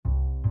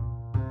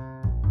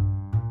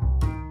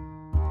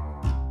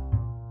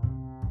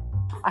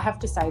I have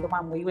to say the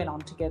one we went on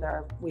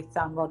together with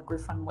Rod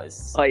Griffin was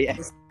so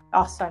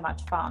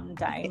much fun,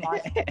 Dane.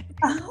 Like,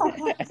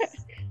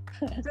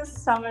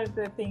 just some of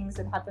the things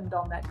that happened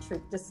on that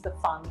trip, just the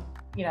fun,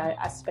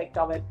 aspect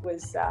of it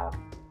was, like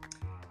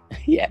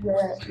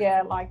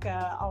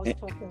I was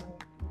talking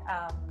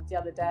the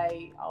other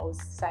day, I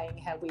was saying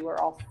how we were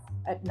off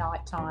at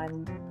night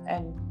time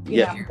and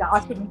I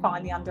couldn't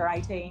find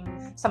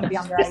some of the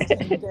under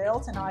 18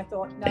 girls, and I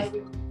thought, no,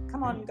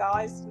 come on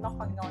guys,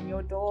 knocking on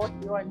your door,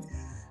 you're in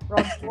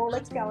Rod's door,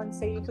 let's go and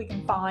see if we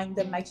can find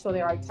them, make sure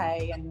they're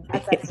okay. And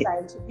at that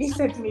stage you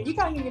said to me, you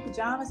going in your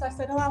pajamas? I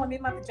said, oh, I'm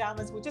in my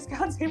pajamas, we'll just go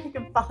and see if we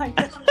can find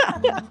them.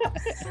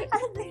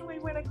 And then we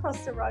went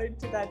across the road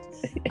to that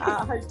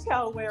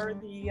hotel where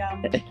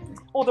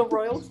the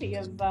royalty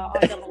of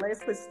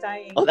ISS was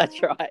staying. Oh,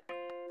 that's right.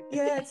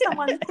 Yeah,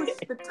 someone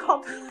pushed the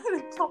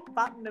top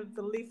button of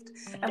the lift,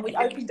 and we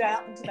opened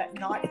out into that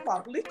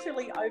nightclub.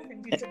 Literally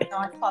opened into the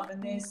nightclub,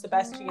 and there's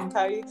Sebastian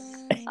Coe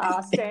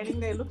standing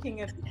there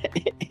looking at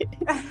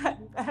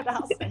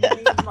us and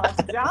me in my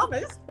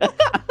pajamas,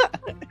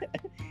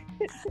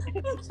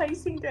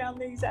 chasing down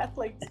these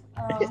athletes.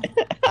 So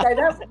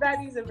that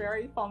is a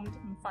very fond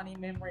and funny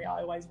memory I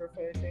always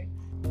refer to.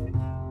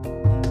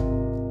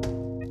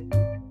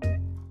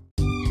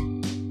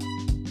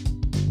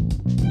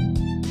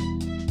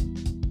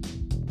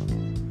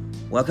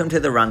 Welcome to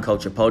the Run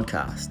Culture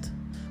Podcast.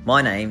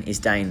 My name is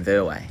Dane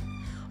Verway.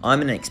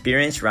 I'm an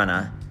experienced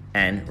runner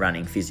and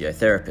running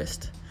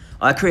physiotherapist.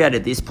 I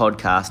created this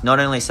podcast not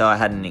only so I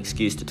had an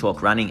excuse to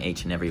talk running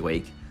each and every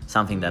week,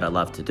 something that I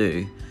love to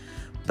do,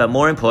 but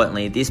more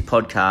importantly, this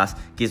podcast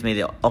gives me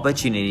the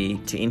opportunity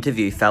to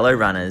interview fellow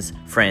runners,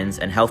 friends,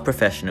 and health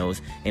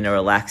professionals in a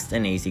relaxed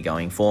and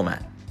easygoing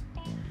format.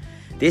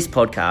 This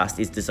podcast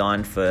is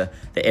designed for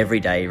the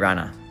everyday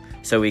runner,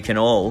 so we can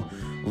all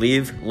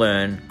live,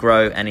 learn,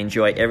 grow, and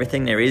enjoy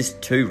everything there is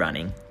to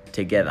running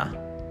together.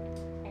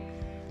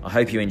 I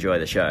hope you enjoy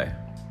the show.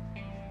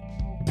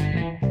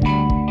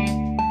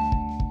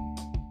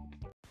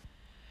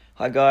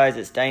 Hi guys,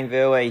 it's Dane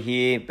Verway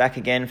here, back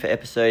again for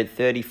episode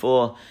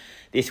 34.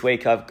 This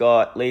week I've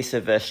got Lisa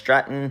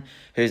Verstraeten,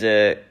 who's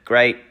a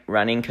great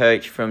running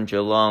coach from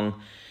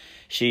Geelong.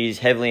 She's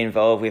heavily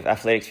involved with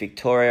Athletics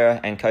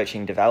Victoria and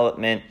coaching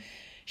development.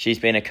 She's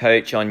been a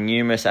coach on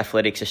numerous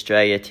Athletics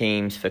Australia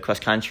teams for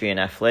cross-country and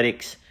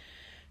athletics.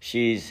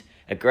 She's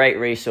a great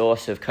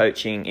resource of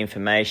coaching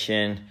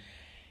information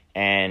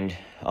and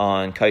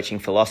on coaching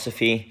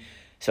philosophy.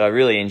 So I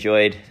really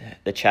enjoyed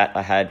the chat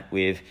I had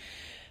with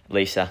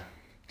Lisa.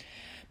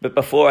 But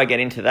before I get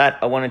into that,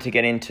 I wanted to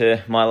get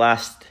into my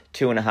last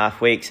 2.5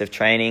 weeks of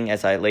training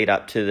as I lead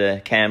up to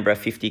the Canberra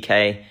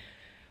 50K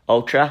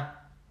Ultra.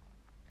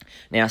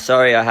 Now,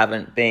 sorry I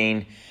haven't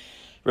been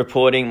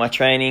reporting my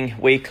training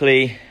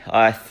weekly.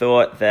 I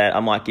thought that I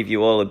might give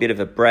you all a bit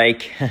of a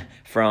break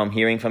from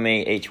hearing from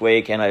me each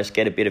week, and I just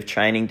get a bit of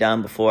training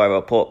done before I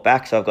report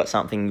back, so I've got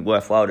something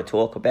worthwhile to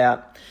talk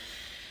about.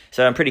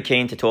 So I'm pretty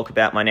keen to talk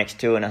about my last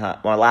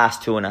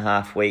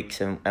 2.5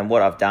 weeks and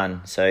what I've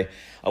done. So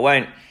I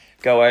won't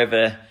go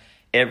over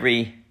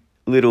every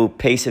little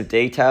piece of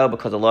detail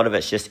because a lot of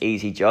it's just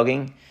easy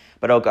jogging,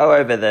 but I'll go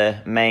over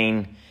the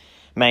main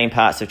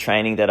parts of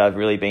training that I've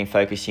really been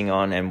focusing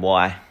on and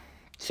why.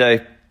 So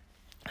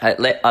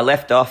I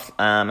left off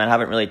and I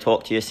haven't really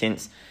talked to you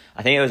since,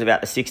 I think it was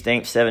about the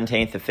 16th,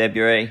 17th of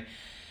February.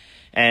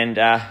 And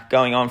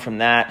going on from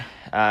that,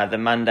 the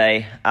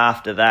Monday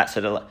after that, so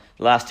the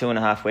last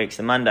 2.5 weeks,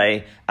 the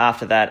Monday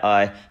after that,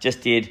 I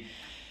just did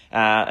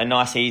a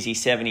nice easy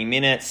 70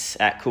 minutes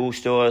at Cool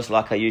Stores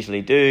like I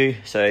usually do.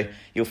 So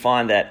you'll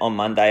find that on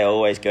Monday I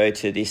always go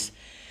to this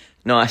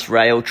nice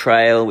rail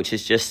trail, which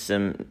is just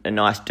a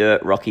nice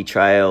dirt rocky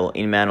trail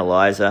in Mount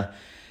Eliza,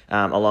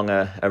 along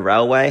a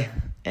railway,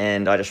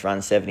 and I just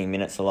run 70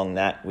 minutes along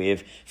that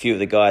with a few of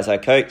the guys I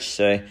coach.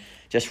 So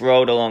just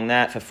rolled along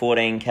that for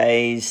 14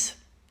 Ks.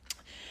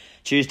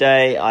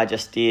 Tuesday I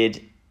just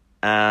did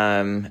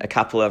a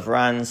couple of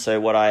runs. So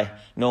what I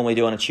normally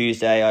do on a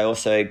Tuesday, I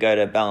also go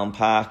to Ballon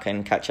Park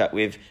and catch up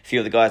with a few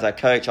of the guys I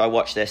coach. I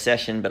watch their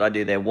session, but I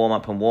do their warm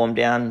up and warm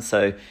down.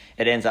 So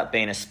it ends up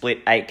being a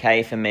split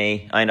 8K for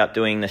me. I end up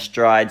doing the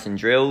strides and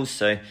drills.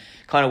 So it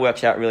kind of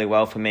works out really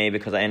well for me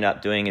because I end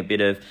up doing a bit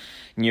of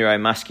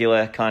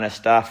neuromuscular kind of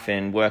stuff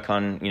and work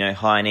on,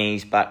 high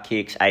knees, butt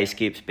kicks, A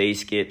skips, B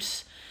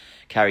skips,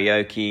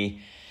 karaoke,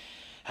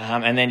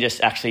 and then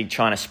just actually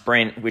trying to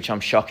sprint, which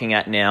I'm shocking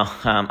at now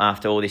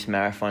after all this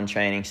marathon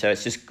training. So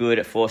it's just good.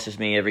 It forces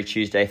me every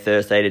Tuesday,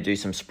 Thursday to do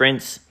some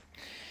sprints.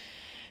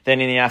 Then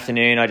in the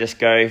afternoon, I just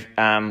go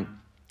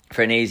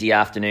for an easy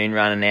afternoon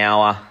run, an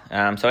hour.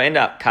 So I end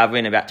up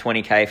covering about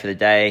 20K for the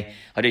day.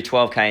 I do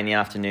 12K in the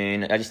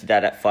afternoon. I just did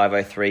that at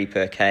 5:03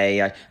 per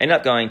K. I end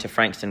up going to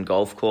Frankston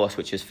Golf Course,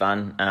 which is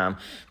fun.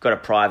 Got a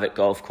private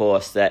golf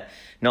course that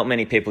not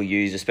many people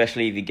use,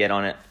 especially if you get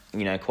on it,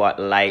 quite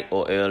late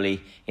or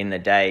early in the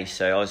day.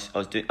 So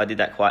I did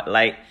that quite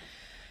late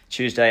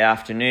Tuesday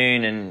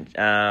afternoon,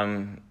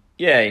 and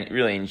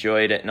really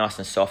enjoyed it. Nice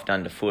and soft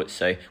underfoot.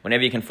 So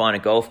whenever you can find a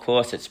golf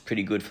course, it's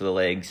pretty good for the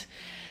legs.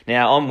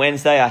 Now, on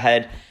Wednesday, I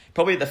had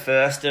probably the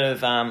first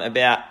of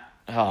about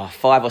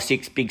 5 or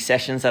 6 big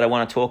sessions that I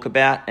want to talk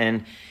about.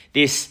 And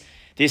this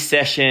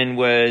session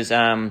was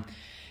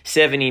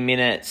 70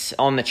 minutes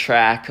on the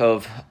track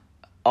of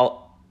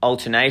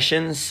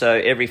alternations. So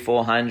every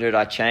 400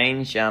 I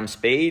change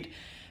speed.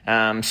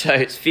 So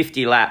it's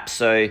 50 laps.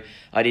 So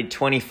I did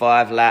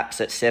 25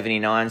 laps at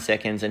 79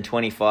 seconds and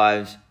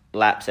 25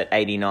 laps at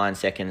 89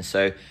 seconds.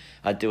 So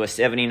I'd do a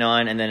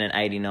 79 and then an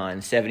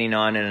 89,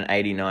 79 and an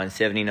 89,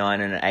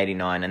 79 and an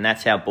 89. And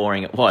that's how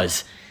boring it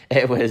was.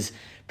 It was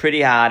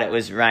pretty hard. It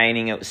was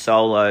raining. It was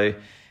solo.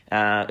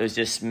 It was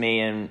just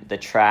me and the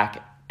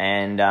track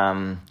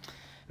and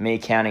me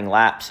counting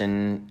laps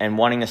and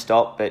wanting to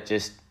stop, but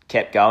just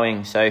kept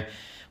going. So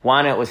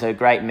one, it was a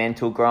great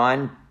mental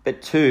grind.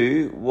 But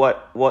two,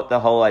 what the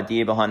whole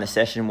idea behind the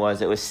session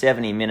was, it was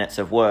 70 minutes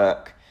of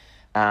work,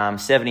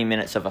 70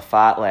 minutes of a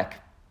fartlek.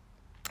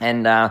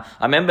 And I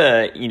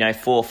remember, 4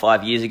 or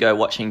 5 years ago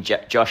watching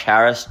Josh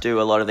Harris do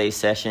a lot of these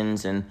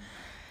sessions and,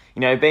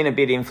 being a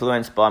bit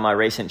influenced by my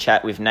recent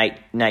chat with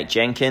Nate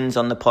Jenkins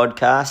on the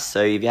podcast.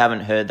 So if you haven't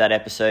heard that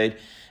episode,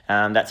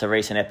 that's a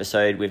recent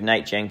episode with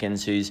Nate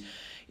Jenkins, who's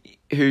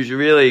a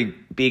really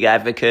big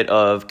advocate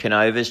of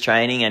Canova's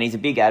training, and he's a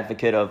big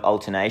advocate of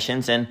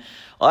alternations. And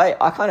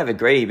I kind of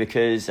agree,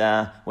 because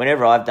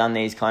whenever I've done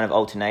these kind of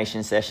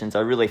alternation sessions, I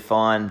really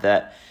find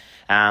that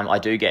I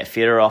do get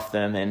fitter off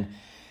them. And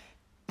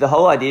the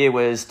whole idea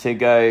was to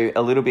go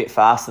a little bit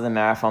faster than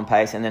marathon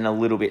pace and then a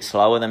little bit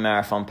slower than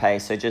marathon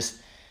pace. So just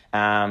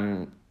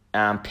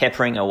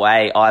peppering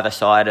away either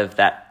side of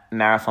that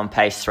marathon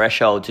pace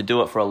threshold to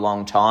do it for a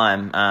long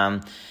time.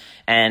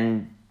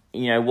 And,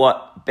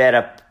 what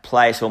better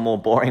place or more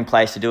boring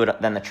place to do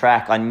it than the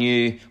track? I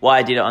knew why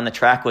I did it on the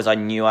track was I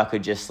knew I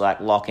could just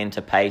lock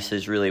into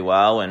paces really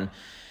well. And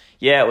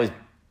yeah, it was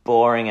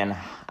boring and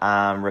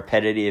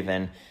repetitive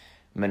and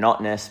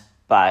monotonous,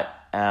 but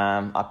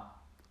as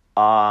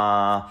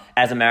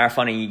a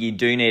marathoner, you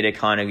do need to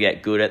kind of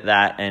get good at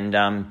that.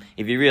 And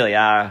if you really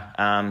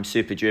are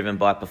super driven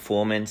by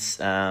performance,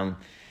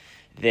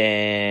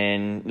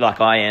 then like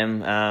I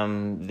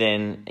am,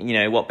 then,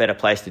 what better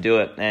place to do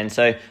it? And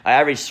so I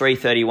averaged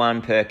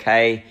 3:31 per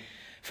K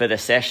for the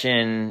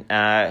session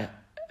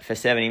for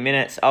 70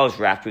 minutes. I was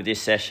wrapped with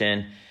this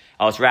session.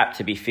 I was wrapped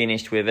to be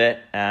finished with it.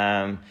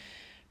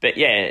 But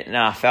yeah,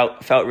 I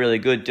felt really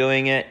good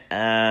doing it.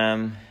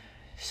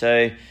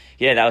 So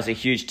yeah, that was a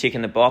huge tick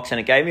in the box, and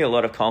it gave me a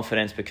lot of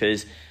confidence,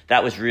 because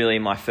that was really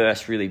my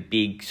first really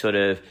big sort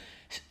of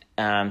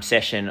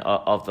session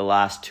of the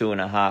last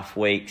 2.5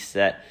 weeks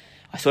that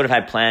I sort of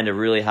had planned a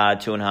really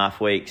hard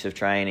 2.5 weeks of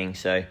training.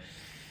 So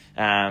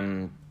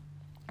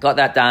got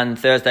that done.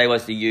 Thursday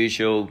was the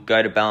usual,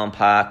 go to Ballon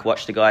Park,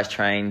 watch the guys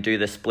train, do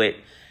the split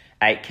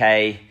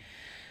 8K,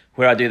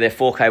 where I do their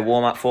 4K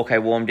warm-up,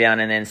 4K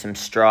warm-down, and then some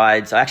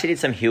strides. I actually did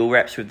some hill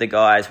reps with the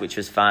guys, which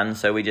was fun.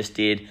 So we just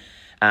did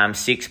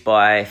 6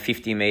 by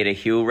 50 meter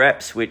hill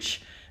reps,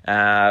 which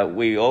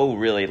we all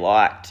really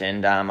liked.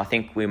 And I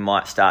think we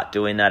might start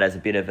doing that as a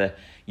bit of a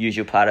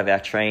usual part of our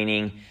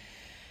training.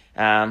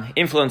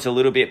 Influenced a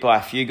little bit by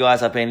a few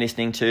guys I've been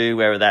listening to,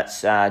 whether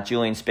that's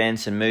Julian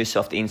Spence and Moose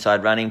off the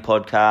Inside Running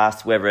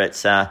podcast, whether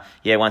it's,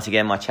 once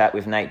again, my chat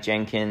with Nate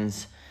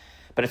Jenkins.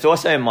 But it's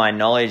also my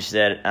knowledge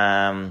that,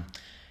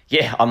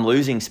 I'm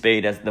losing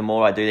speed as the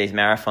more I do these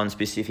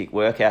marathon-specific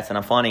workouts, and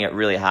I'm finding it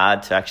really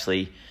hard to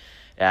actually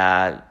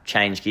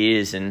change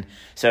gears. And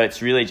so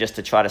it's really just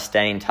to try to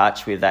stay in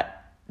touch with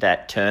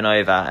that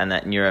turnover and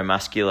that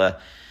neuromuscular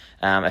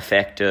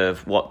effect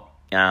of what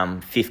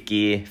fifth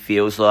gear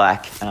feels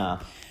like. I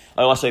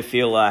also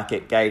feel like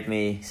it gave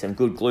me some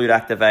good glute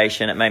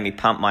activation. It made me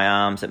pump my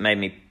arms. It made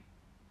me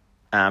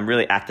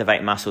really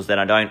activate muscles that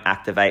I don't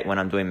activate when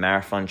I'm doing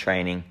marathon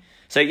training.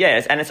 So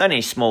yeah, and it's only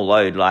a small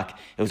load. Like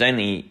it was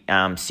only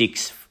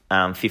 6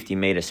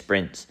 50-meter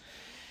sprints.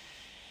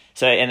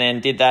 So, and then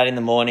did that in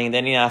the morning.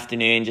 Then in the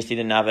afternoon, just did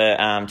another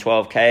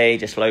 12K,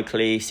 just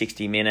locally,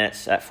 60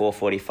 minutes at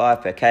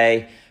 4:45 per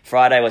K.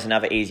 Friday was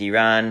another easy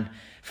run,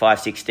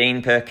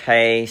 5:16 per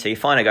K. So you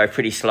find I go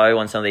pretty slow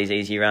on some of these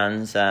easy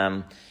runs,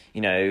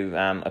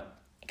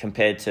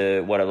 compared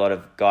to what a lot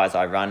of guys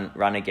I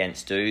run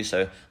against do.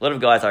 So a lot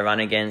of guys I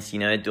run against,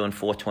 doing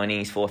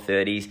 4:20s,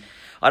 4:30s.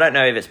 I don't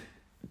know if it's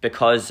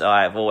because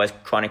I've always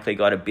chronically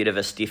got a bit of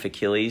a stiff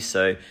Achilles,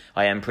 so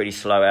I am pretty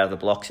slow out of the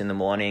blocks in the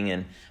morning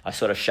and I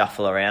sort of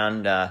shuffle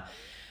around,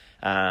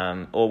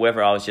 or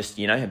whether I was just,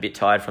 a bit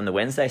tired from the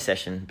Wednesday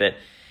session. But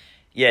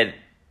yeah,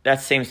 that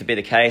seems to be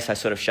the case. I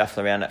sort of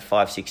shuffle around at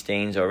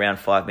 5:16s or around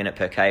 5 minutes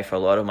per K for a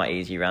lot of my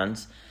easy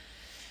runs.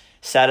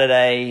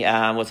 Saturday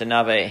was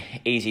another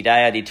easy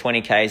day. I did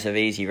 20 Ks of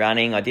easy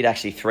running. I did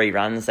actually 3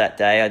 runs that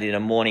day. I did a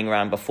morning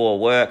run before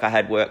work. I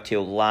had work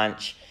till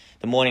lunch.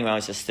 The morning run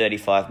was just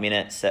 35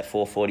 minutes at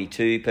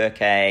 4:42 per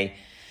K.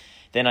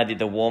 Then I did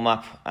the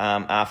warm-up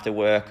after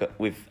work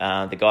with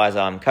the guys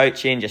I'm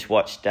coaching. Just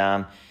watched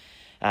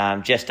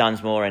Jess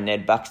Dunsmore and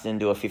Ned Buxton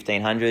do a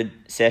 1500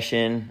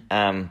 session.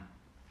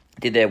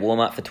 Did their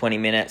warm-up for 20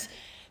 minutes.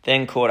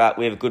 Then caught up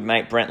with a good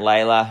mate, Brent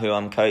Layla, who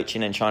I'm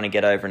coaching and trying to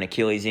get over an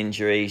Achilles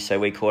injury. So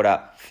we caught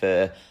up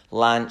for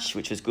lunch,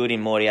 which was good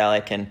in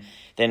Mordialloc, and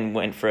then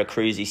went for a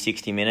cruisy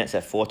 60 minutes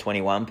at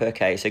 4:21 per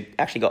K. So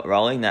actually got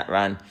rolling that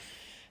run.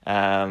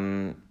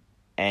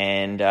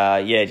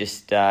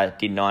 Just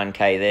did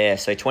 9K there.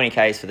 So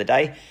 20Ks for the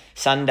day.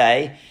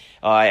 Sunday,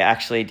 I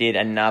actually did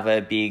another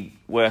big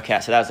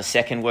workout. So that was the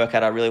second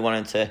workout I really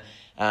wanted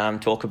to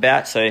talk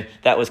about. So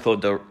that was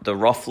called the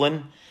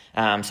Rothlen.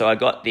 So I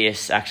got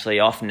this actually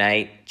off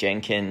Nate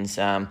Jenkins,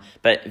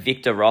 but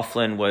Victor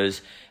Rothlen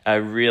was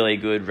a really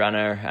good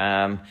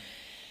runner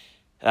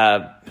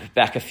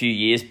back a few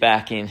years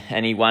back,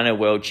 and he won a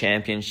World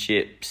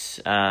Championships,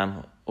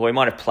 or he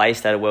might have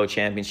placed at a World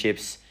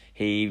Championships.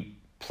 He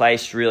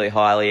placed really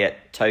highly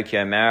at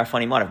Tokyo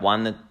Marathon. He might have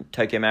won the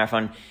Tokyo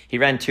Marathon. He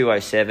ran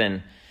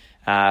 2:07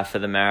 for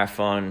the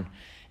marathon,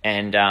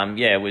 and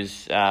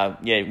was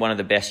one of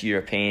the best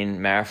European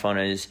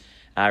marathoners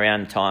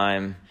around the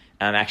time.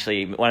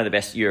 Actually, one of the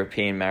best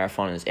European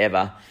marathoners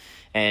ever.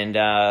 And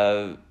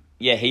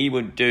he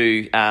would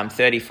do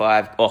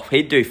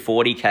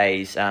 40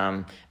 Ks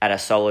at a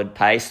solid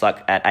pace, like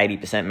at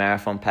 80%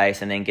 marathon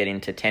pace, and then get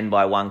into 10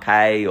 by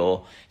 1K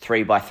or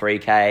 3 by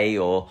 3K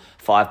or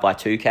 5 by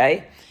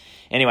 2K.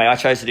 Anyway, I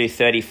chose to do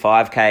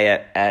 35K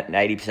at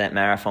 80%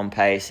 marathon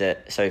pace,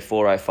 so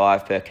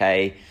 4:05 per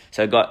K.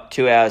 So I got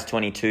 2 hours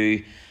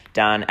 22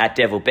 done at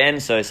Devil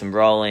Bend, so some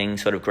rolling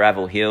sort of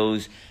gravel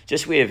hills,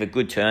 just with a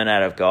good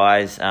turnout of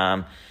guys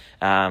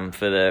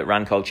for the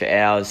Run Culture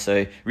Hours.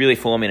 So really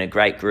forming a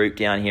great group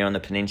down here on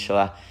the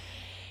peninsula.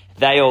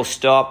 They all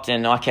stopped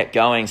and I kept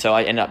going, so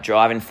I ended up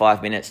driving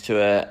 5 minutes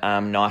to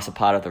a nicer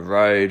part of the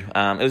road.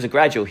 It was a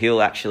gradual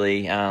hill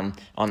actually on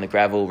the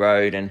gravel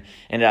road, and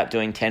ended up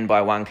doing 10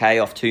 by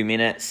 1K off 2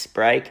 minutes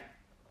break.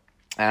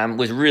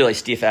 Was really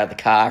stiff out of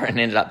the car and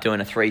ended up doing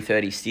a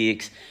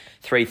 3:36,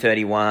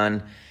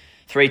 3:31,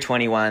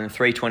 3:21,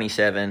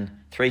 3:27,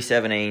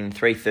 3:17,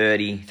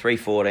 3:30,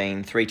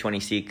 3:14,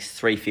 3:26,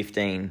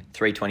 3:15,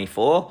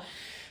 3:24.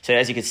 So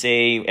as you can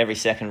see, every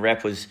second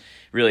rep was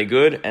really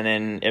good, and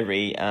then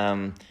every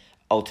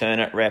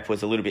alternate rep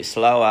was a little bit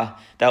slower.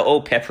 They were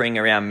all peppering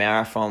around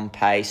marathon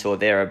pace or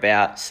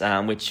thereabouts,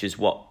 which is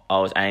what I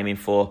was aiming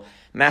for.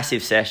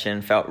 Massive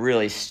session, felt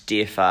really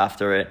stiff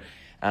after it,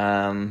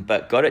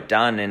 but got it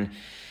done, and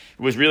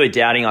was really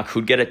doubting I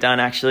could get it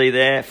done actually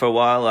there for a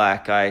while.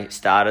 Like I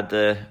started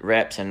the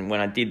reps, and when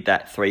I did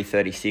that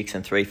 3:36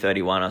 and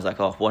 3:31, I was like,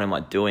 oh, what am I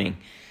doing?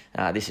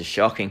 This is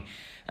shocking.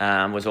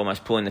 Was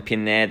almost pulling the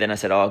pin there. Then I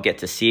said, oh, I'll get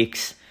to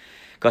 6.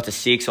 Got to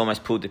 6,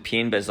 almost pulled the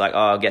pin, but it's like,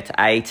 oh, I'll get to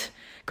 8.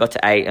 Got to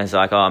 8, and I was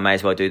like, oh, I may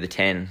as well do the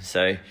 10.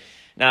 So,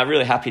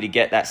 really happy to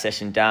get that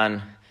session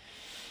done.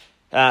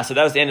 So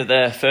that was the end of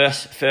the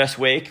first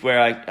week, where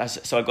I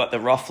got the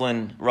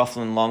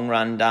Rothlen long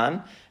run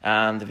done,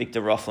 the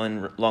Victor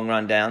Rothlen long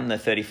run down, the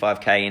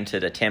 35K into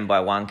the 10 by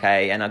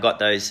 1K, and I got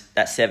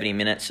that 70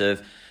 minutes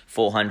of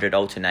 400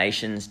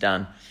 alternations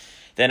done.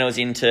 Then I was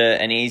into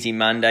an easy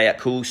Monday at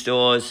Cool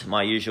Stores,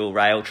 my usual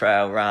rail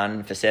trail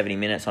run for 70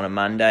 minutes on a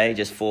Monday,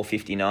 just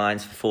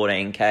 4:59s for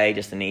 14K,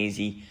 just an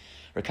easy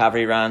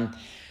recovery run.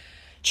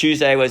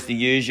 Tuesday was the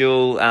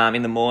usual.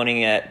 In the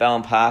morning at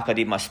Ballon Park, I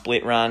did my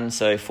split run,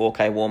 so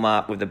 4K warm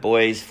up with the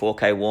boys,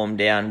 4K warm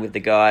down with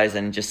the guys,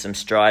 and just some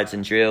strides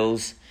and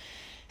drills.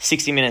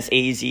 60 minutes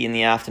easy in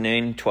the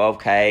afternoon,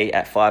 12K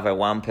at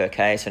 5:01 per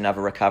K, so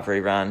another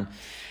recovery run.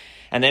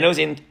 And then it was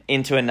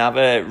into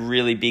another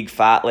really big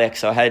fartlek.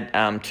 So I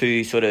had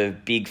 2 sort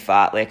of big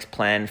fartleks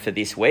planned for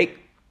this week.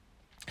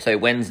 So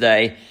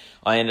Wednesday,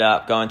 I ended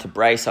up going to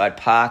Braeside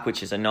Park,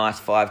 which is a nice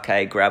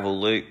 5K gravel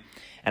loop.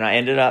 And I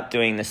ended up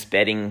doing the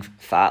Spedding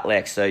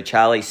fartlek. So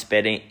Charlie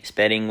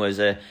Spedding was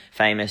a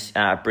famous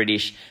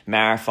British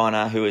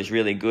marathoner who was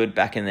really good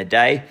back in the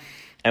day.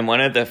 And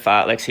one of the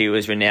fartleks he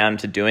was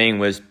renowned to doing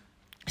was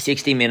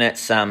 60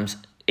 minutes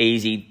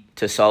easy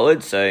to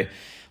solid. So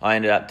I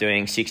ended up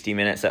doing 60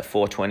 minutes at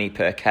 4:20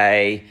 per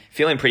K,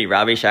 feeling pretty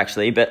rubbish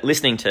actually, but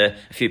listening to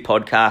a few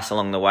podcasts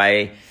along the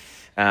way.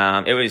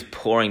 It was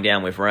pouring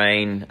down with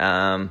rain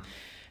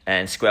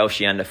and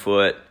squelchy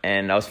underfoot,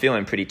 and I was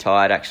feeling pretty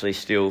tired actually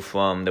still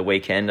from the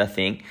weekend, I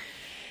think.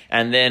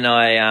 And then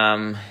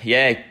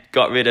I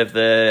got rid of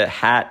the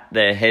hat,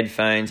 the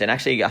headphones, and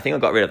actually I think I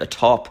got rid of the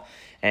top,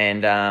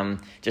 and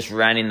just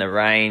ran in the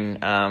rain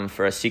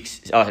for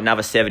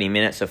another 70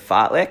 minutes of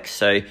fartlek.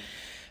 So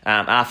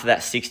after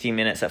that 60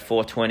 minutes at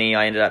 4:20,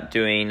 I ended up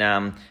doing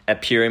a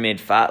pyramid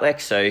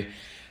fartlek. So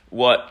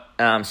what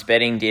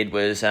Spedding did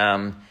was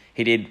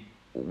he did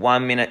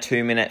 1 minute,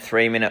 2 minute,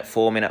 3 minute,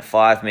 4 minute,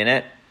 5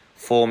 minute,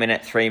 4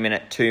 minute, 3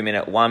 minute, 2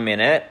 minute, 1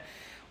 minute,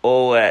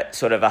 all at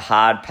sort of a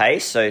hard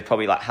pace, so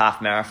probably like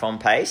half marathon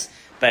pace,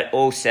 but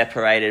all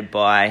separated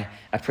by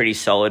a pretty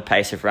solid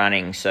pace of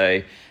running.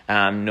 So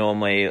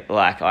normally,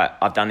 like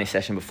I've done this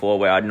session before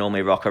where I'd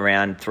normally rock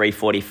around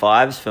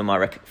 3:45s for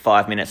my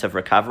 5 minutes of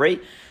recovery.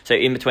 So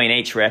in between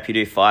each rep, you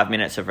do 5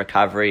 minutes of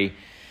recovery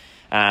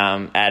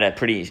at a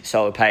pretty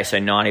solid pace, so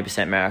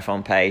 90%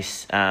 marathon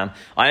pace. I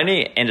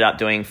only ended up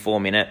doing 4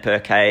 minute per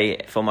K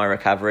for my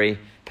recovery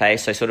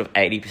pace, so sort of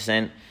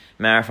 80%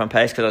 marathon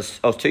pace, because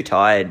I was too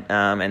tired,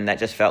 and that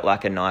just felt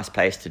like a nice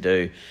pace to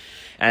do.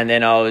 And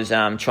then I was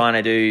trying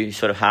to do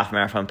sort of half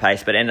marathon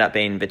pace, but ended up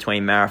being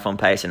between marathon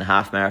pace and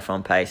half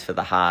marathon pace for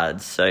the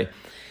hards. So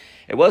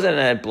it wasn't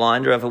a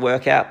blinder of a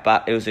workout,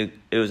 but it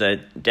was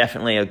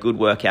definitely a good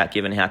workout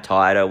given how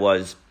tired I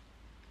was.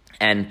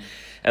 And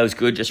it was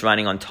good just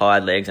running on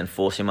tired legs and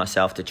forcing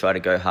myself to try to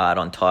go hard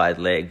on tired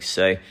legs.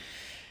 So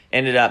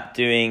ended up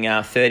doing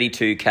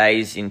 32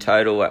 Ks in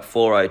total at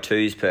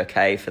 4:02s per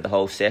K for the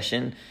whole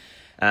session,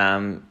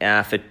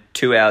 for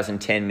 2 hours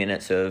and 10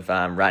 minutes of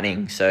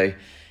running. So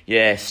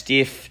yeah,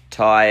 stiff,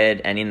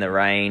 tired, and in the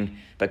rain,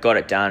 but got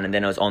it done. And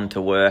then I was on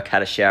to work,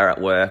 had a shower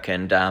at work,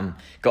 and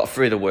got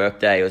through the work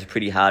day. It was a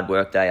pretty hard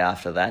work day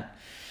after that.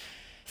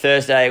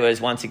 Thursday was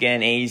once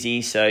again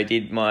easy, so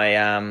did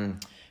my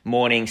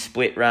morning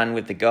split run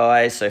with the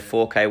guys, so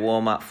 4K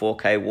warm up,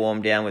 4K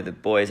warm down with the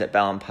boys at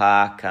Ballon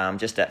Park,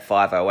 just at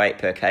 5:08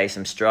 per K,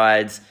 some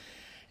strides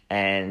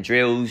and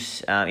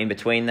drills in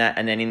between that,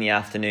 and then in the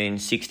afternoon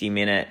 60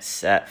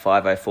 minutes at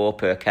 5:04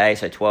 per K,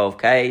 so 12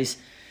 Ks.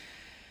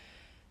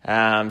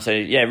 So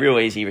yeah, real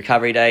easy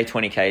recovery day,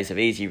 20 Ks of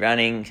easy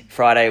running.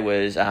 Friday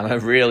was a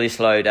really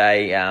slow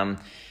day.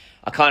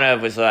 I kind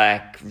of was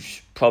like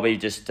probably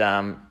just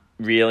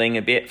reeling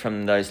a bit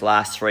from those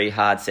last 3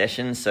 hard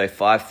sessions, so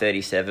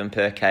 5:37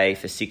 per K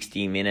for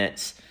 60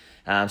 minutes.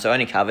 So I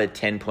only covered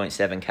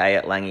 10.7 K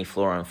at Langi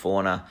Flora and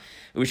Fauna,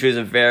 which was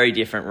a very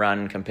different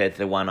run compared to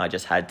the one I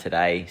just had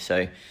today.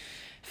 So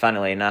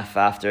funnily enough,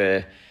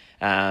 after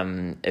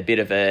a bit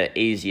of a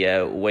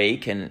easier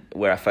week and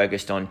where I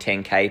focused on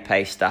 10K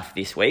pace stuff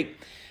this week,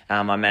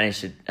 I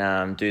managed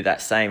to do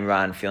that same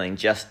run feeling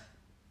just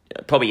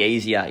probably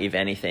easier, if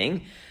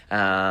anything,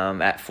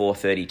 at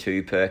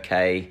 4:32 per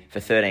K for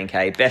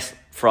 13K. Best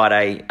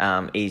Friday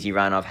easy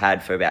run I've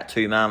had for about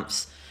 2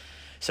 months.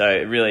 So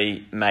it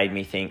really made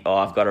me think,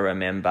 I've got to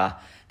remember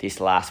this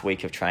last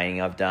week of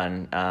training I've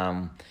done,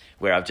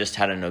 where I've just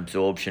had an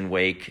absorption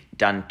week,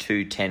 done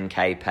 2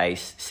 10K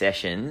pace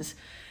sessions,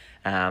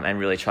 and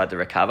really tried to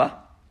recover.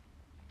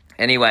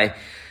 Anyway,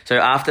 so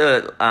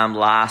after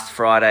last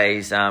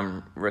Friday's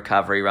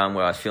recovery run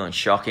where I was feeling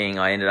shocking,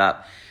 I ended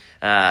up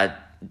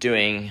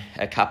doing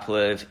a couple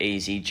of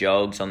easy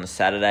jogs on the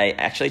Saturday.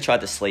 Actually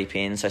tried to sleep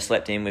in, so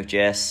slept in with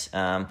Jess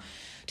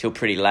till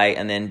pretty late,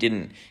 and then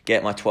didn't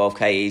get my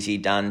 12K easy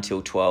done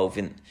till 12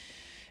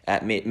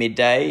 at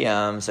midday.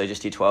 So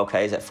just did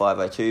 12Ks at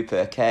 5:02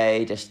 per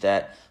K, just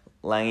at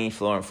Langi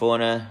Flora and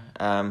Fauna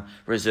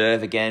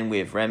reserve again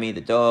with Remy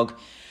the dog.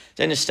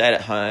 Then just stayed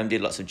at home,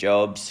 did lots of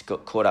jobs,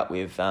 got caught up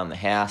with the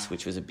house,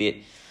 which was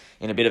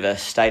in a bit of a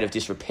state of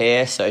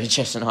disrepair. So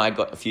Jess and I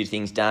got a few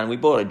things done. We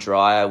bought a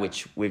dryer,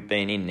 which we've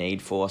been in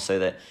need for, so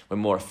that we're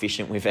more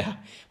efficient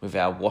with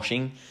our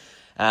washing.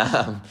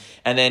 And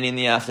then in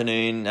the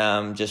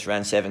afternoon, just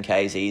ran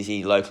 7Ks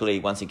easy locally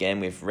once again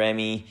with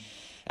Remy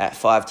at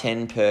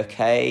 5:10 per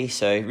K.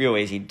 So real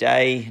easy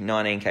day,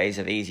 19Ks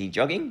of easy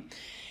jogging.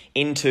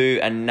 Into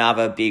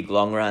another big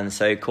long run.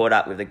 So caught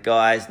up with the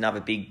guys, another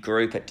big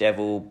group at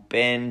Devil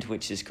Bend,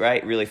 which is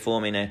great, really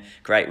forming a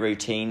great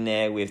routine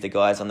there with the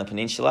guys on the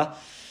peninsula.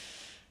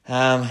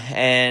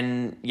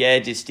 And yeah,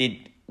 just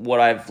did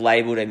what I've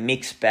labelled a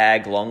mixed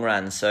bag long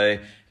run. So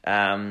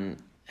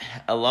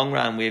a long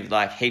run with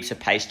like heaps of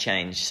pace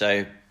change.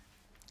 So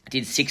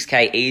did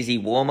 6K easy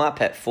warm up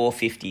at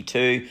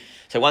 4:52.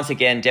 So once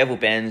again, Devil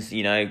Bend's,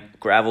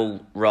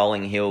 gravel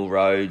rolling hill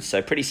roads,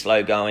 so pretty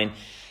slow going.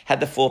 Had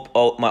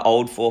my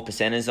old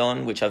 4%ers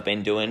on, which I've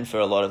been doing for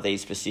a lot of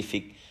these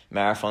specific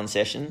marathon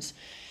sessions.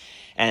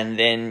 And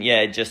then,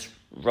 just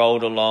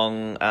rolled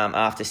along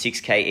after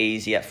 6K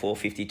easy at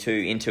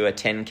 4:52 into a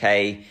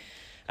 10K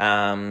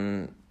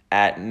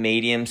at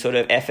medium sort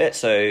of effort,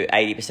 so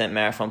 80%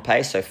 marathon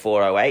pace, so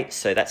 4:08.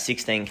 So that's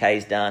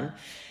 16Ks done.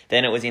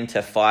 Then it was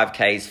into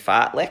 5Ks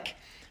fartlek,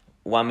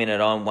 1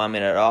 minute on, 1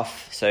 minute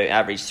off. So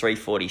average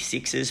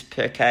 3:46s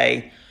per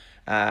K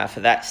for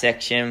that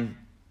section.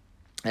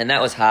 And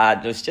that was hard.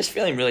 I was just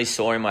feeling really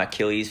sore in my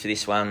Achilles for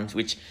this one,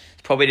 which is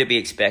probably to be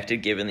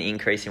expected given the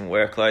increase in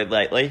workload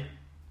lately.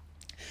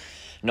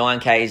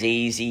 9Ks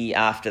easy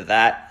after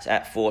that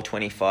at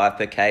 4:25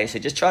 per K. So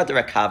just tried to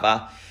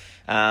recover,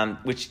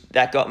 which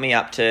that got me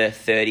up to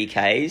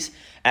 30Ks.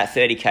 At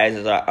 30Ks, I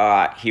was like, all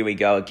right, here we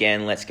go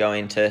again. Let's go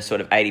into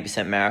sort of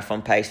 80%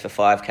 marathon pace for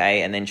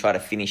 5K and then try to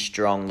finish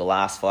strong the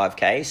last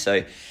 5K.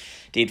 So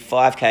did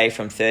 5K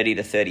from 30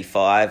 to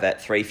 35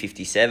 at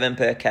 3:57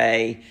 per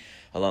K.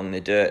 along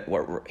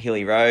the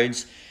hilly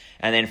roads,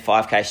 and then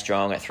 5K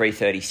strong at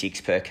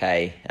 3:36 per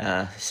K.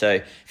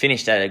 So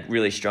finished at a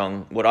really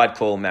strong, what I'd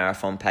call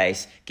marathon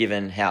pace,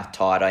 given how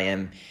tired I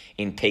am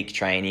in peak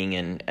training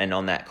and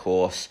on that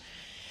course.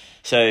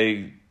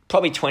 So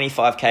probably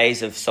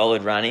 25Ks of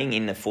solid running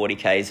in the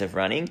 40Ks of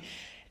running.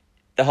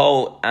 The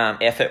whole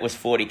effort was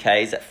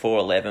 40Ks at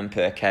 4:11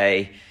 per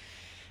K.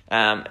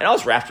 And I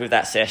was wrapped with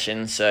that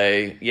session.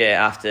 So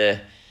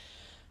after...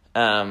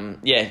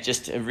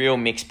 just a real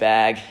mixed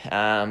bag,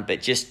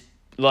 but just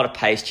lot of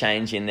pace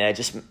change in there.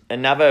 Just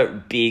another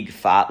big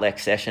fartlek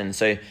session.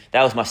 So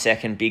that was my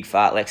second big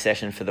fartlek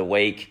session for the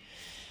week.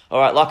 All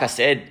right, like I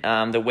said,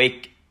 the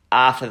week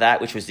after that,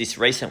 which was this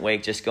recent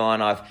week just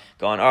gone, I've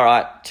gone, all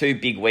right, 2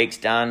 big weeks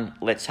done.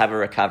 Let's have a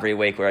recovery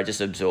week where I just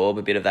absorb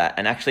a bit of that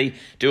and actually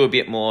do a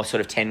bit more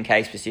sort of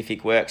 10K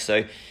specific work.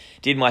 So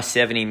did my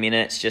 70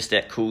 minutes just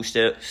at Cool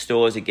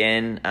Stores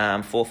again,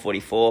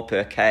 4:44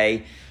 per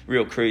K,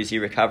 real cruisy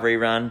recovery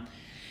run.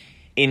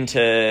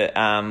 Into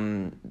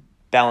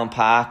Ballon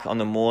Park on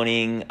the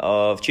morning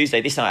of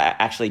Tuesday. This night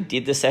I actually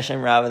did the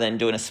session rather than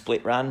doing a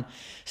split run.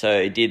 So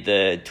I did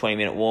the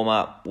 20-minute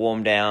warm-up,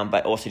 warm down,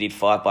 but also did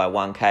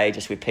 5x1K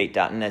just with Pete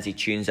Dutton as he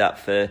tunes up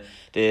for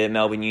the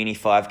Melbourne Uni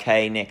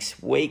 5K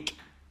next week.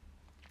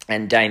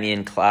 And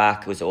Damien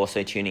Clark was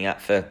also tuning up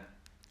for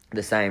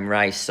the same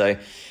race. So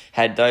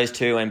had those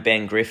two and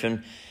Ben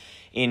Griffin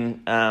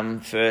in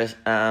for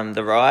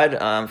the ride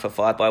for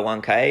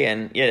 5x1K.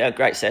 And yeah, a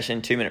great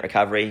session, 2-minute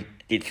recovery.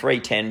 Did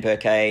 3:10 per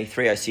K,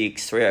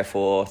 3:06,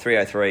 3:04,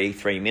 3:03,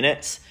 3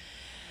 minutes.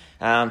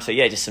 So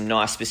yeah, just some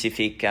nice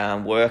specific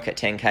work at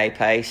 10K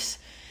pace,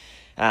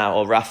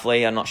 or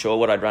roughly. I'm not sure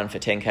what I'd run for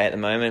 10K at the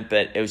moment,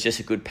 but it was just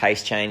a good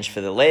pace change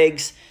for the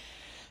legs.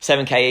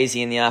 7K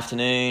easy in the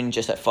afternoon,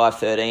 just at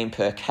 5:13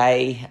 per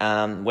K.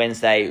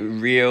 Wednesday,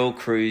 real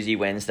cruisy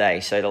Wednesday.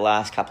 So the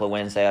last couple of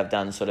Wednesdays I've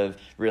done sort of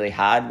really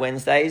hard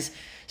Wednesdays.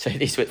 So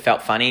this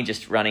felt funny,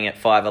 just running at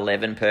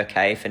 5:11 per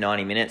K for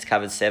 90 minutes,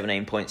 covered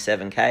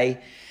 17.7K.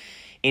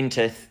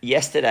 Into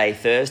yesterday,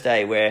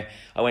 Thursday, where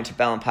I went to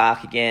Ballon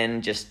Park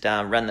again, just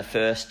ran the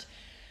first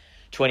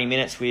 20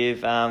 minutes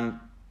with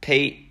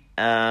Pete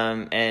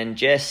and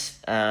Jess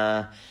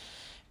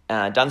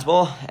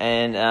Dunsmore.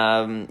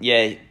 And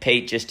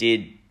Pete just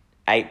did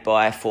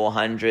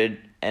 8x400,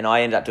 and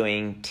I ended up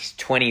doing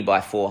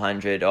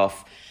 20x400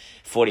 off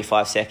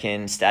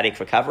 45-second static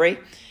recovery.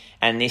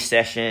 And this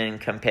session,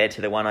 compared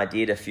to the one I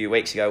did a few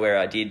weeks ago where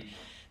I did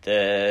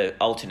the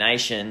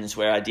alternations,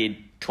 where I did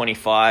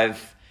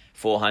 25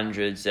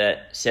 400s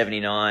at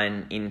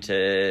 79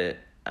 into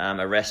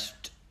a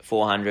rest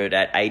 400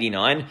 at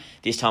 89.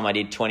 This time I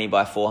did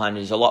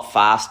 20x400s, a lot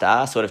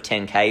faster, sort of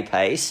 10K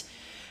pace,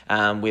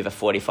 with a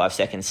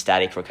 45-second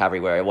static recovery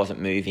where I wasn't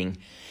moving.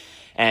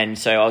 And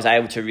so I was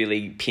able to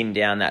really pin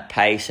down that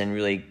pace and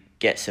really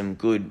get some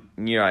good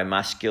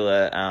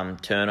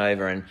neuromuscular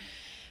turnover. And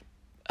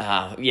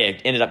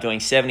ended up doing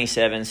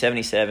 77,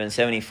 77,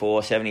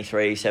 74,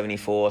 73,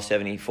 74,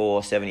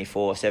 74,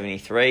 74,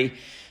 73.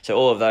 So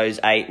all of those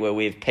 8 were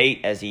with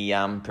Pete as he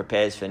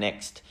prepares for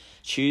next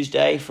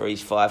Tuesday for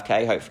his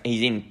 5K.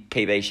 He's in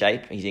PB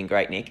shape. He's in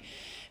great nick.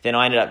 Then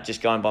I ended up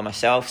just going by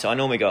myself. So I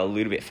normally go a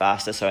little bit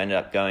faster. So I ended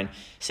up going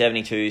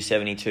 72,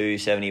 72,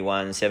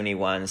 71,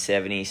 71,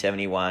 70,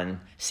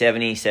 71,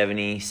 70,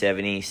 70,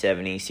 70,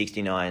 70,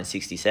 69,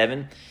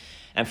 67.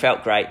 And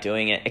felt great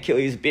doing it.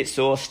 Achilles was a bit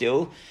sore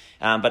still.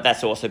 But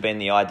that's also been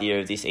the idea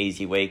of this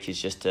easy week,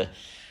 is just to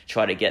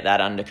try to get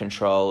that under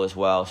control as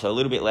well. So a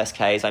little bit less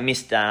Ks. I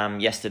missed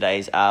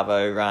yesterday's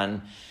Arvo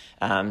run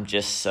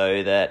just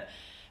so that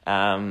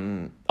I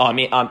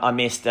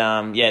missed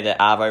the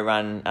Arvo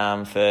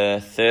run for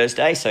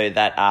Thursday. So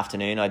that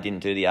afternoon I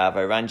didn't do the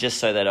Arvo run, just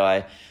so that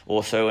I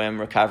also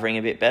am recovering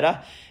a bit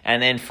better. And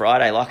then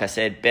Friday, like I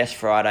said, best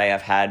Friday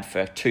I've had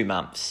for 2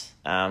 months.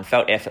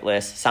 Felt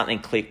effortless. Something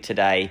clicked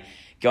today.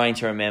 Going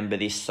to remember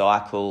this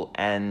cycle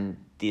and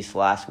this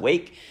last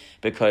week,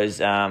 because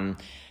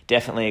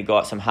definitely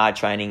got some hard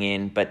training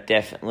in, but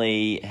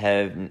definitely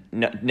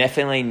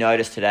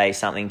noticed today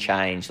something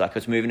changed. Like I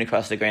was moving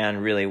across the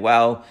ground really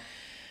well,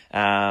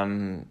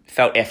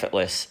 felt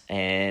effortless,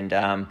 and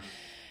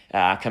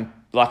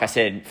like I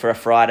said, for a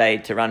Friday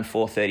to run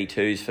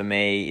 4:32s for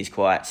me is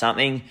quite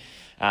something.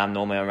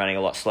 Normally I'm running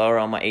a lot slower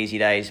on my easy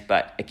days,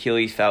 but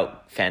Achilles felt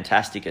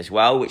fantastic as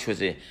well, which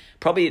was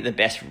probably the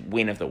best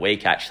win of the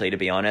week, actually, to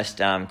be honest,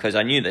 because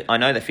I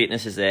know the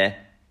fitness is there.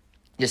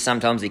 Just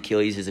sometimes the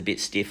Achilles is a bit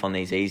stiff on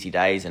these easy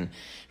days and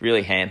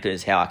really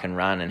hampers how I can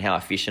run and how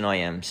efficient I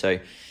am. So,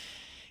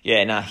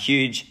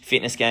 huge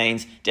fitness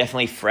gains,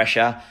 definitely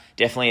fresher,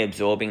 definitely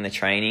absorbing the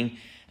training.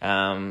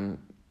 I'll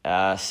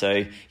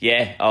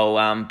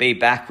be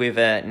back with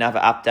another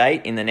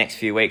update in the next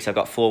few weeks. I've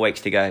got 4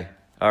 weeks to go.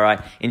 All right,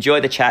 enjoy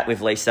the chat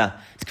with Lisa.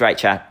 It's a great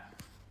chat.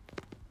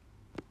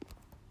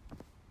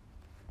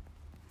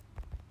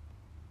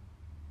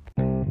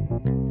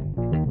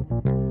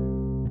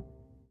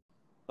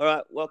 All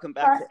right, welcome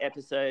back to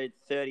episode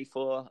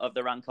 34 of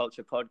the Run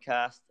Culture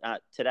podcast.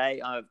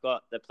 Today, I've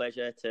got the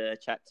pleasure to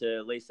chat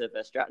to Lisa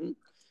Verstraeten.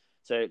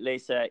 So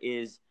Lisa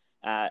is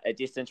a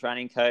distance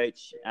running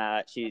coach.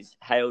 She's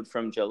hailed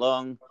from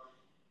Geelong.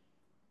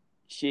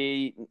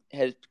 She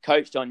has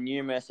coached on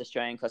numerous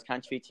Australian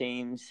cross-country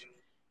teams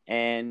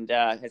and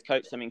has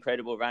coached some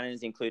incredible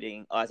runners,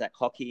 including Isaac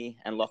Hockey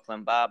and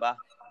Lachlan Barber.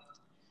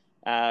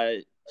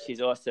 She's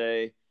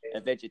also a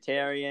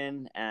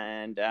vegetarian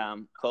and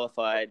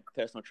qualified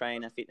personal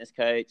trainer, fitness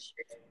coach,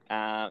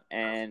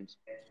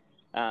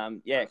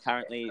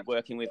 currently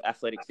working with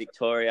Athletics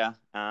Victoria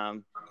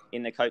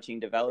in the coaching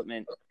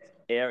development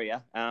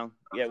area.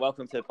 Yeah,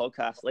 welcome to the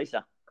podcast,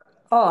 Lisa.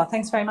 Oh,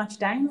 thanks very much,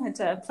 Dane. It's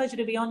a pleasure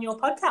to be on your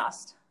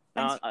podcast.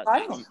 Thanks for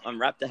inviting me.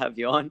 I'm rapt to have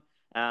you on.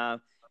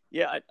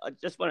 Yeah, I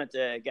just wanted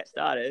to get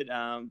started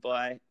how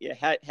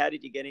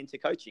did you get into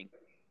coaching?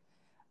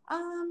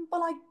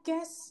 Well, I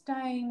guess,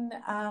 Dane,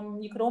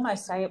 you could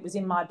almost say it was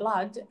in my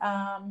blood.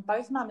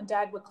 Both Mum and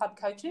Dad were club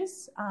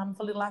coaches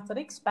for Little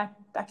Athletics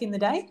back in the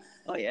day.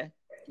 Oh, yeah.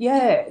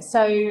 Yeah,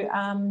 so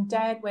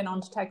Dad went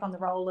on to take on the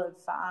role of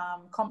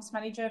comps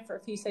manager for a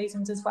few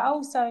seasons as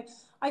well. So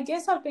I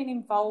guess I've been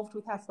involved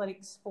with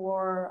athletics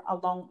for a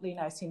long,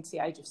 since the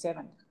age of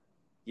 7.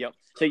 Yep.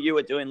 So you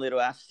were doing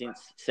Little Aths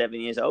since 7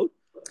 years old?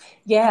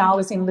 Yeah, I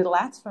was in Little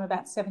Aths from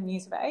about 7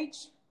 years of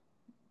age.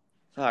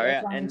 Far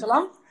out. In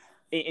Geelong?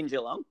 In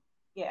Geelong?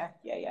 Yeah.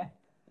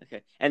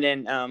 Okay. And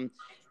then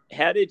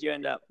how did you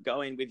end up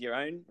going with your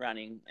own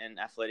running and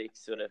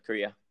athletics sort of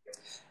career?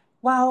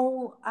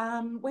 Well,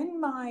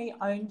 when my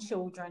own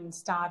children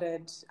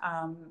started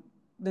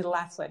Little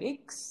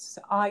Athletics,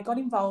 I got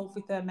involved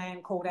with a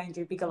man called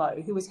Andrew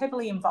Bigelow, who was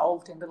heavily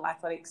involved in Little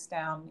Athletics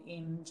down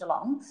in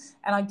Geelong.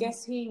 And I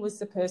guess he was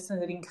the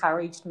person that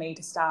encouraged me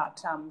to start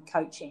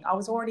coaching. I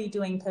was already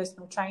doing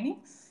personal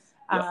training.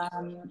 Yep.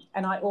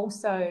 And I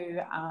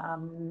also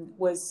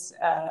was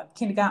a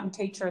kindergarten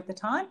teacher at the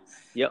time.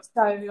 Yep.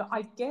 So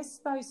I guess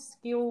those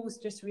skills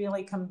just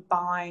really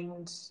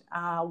combined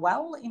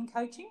well in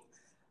coaching.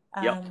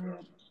 Yep.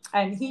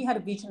 And he had a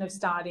vision of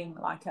starting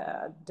like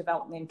a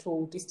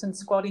developmental distance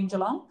squad in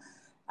Geelong.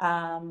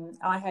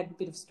 I had a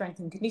bit of strength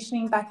and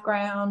conditioning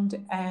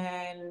background,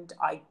 and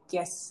I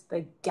guess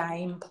the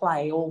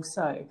gameplay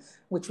also,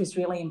 which was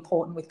really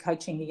important with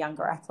coaching the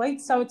younger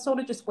athletes. So it sort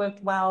of just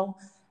worked well.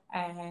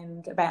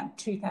 And about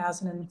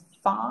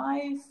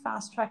 2005,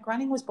 Fast Track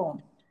Running was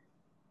born.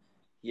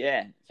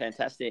 Yeah,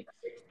 fantastic.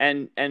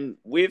 And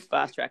with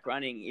Fast Track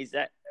Running,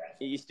 are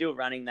you still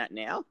running that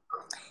now?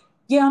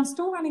 Yeah, I'm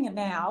still running it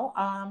now.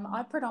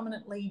 I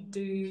predominantly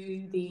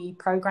do the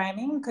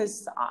programming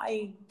because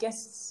I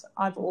guess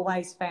I've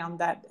always found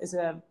that as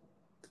a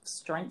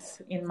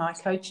strength in my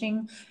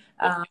coaching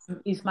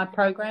is my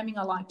programming.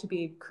 I like to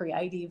be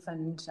creative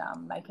and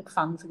make it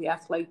fun for the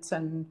athletes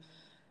and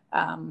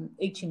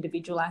each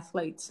individual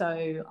athlete.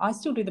 So I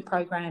still do the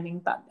programming,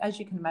 but as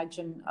you can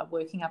imagine,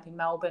 working up in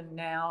Melbourne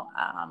now,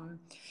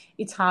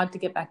 it's hard to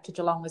get back to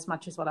Geelong as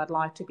much as what I'd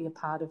like to be a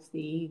part of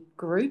the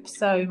group.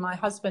 So my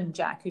husband,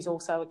 Jack, who's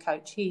also a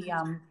coach, he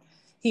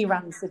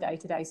runs the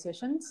day-to-day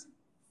sessions.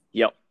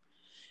 Yep.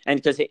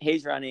 And because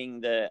he's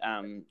running the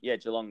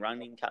Geelong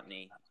Running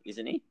Company,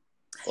 isn't he?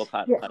 Or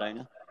part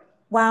owner?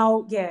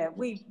 Well, yeah,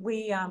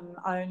 we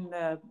own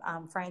the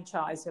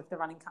franchise of the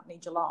running company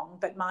Geelong,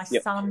 but my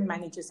son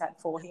manages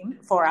that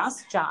for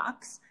us,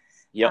 Jacks.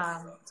 Yep.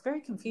 It's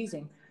very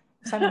confusing.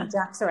 So many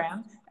Jacks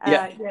around.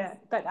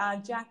 But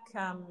Jack,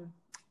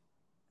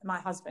 my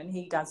husband,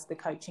 he does the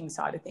coaching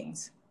side of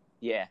things.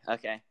 Yeah,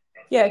 okay.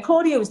 Yeah,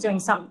 Claudia was doing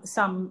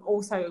some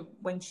also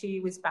when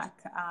she was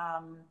back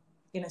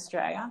in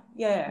Australia.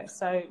 Yeah,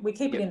 so we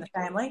keep it in the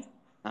family.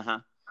 Uh-huh.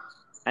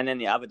 And then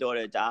the other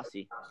daughter,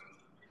 Darcy.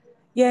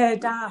 Yeah,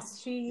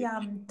 Das. She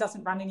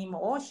doesn't run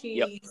anymore.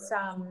 She's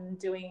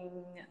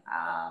doing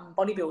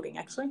bodybuilding,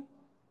 actually.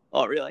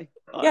 Oh, really?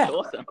 Oh, yeah. That's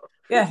awesome.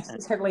 Yeah,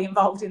 she's heavily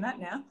involved in that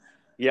now.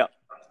 Yep.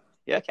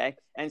 Yeah, okay.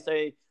 And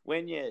so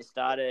when you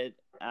started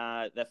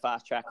the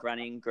Fast Track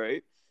Running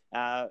group,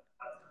 how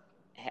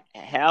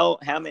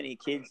many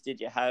kids did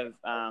you have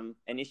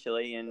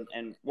initially,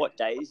 and what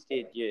days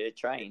did you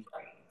train?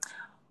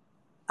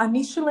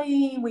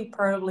 Initially, we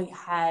probably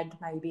had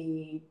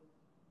maybe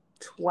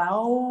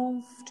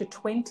 12 to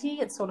 20.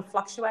 It sort of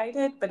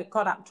fluctuated, but it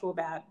got up to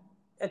about,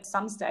 at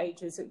some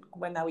stages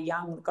when they were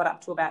young, it got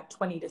up to about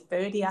 20 to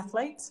 30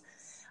 athletes.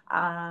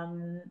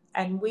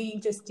 And we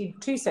just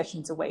did 2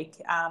 sessions a week.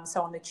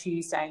 So on the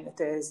Tuesday and the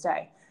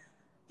Thursday.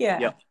 Yeah.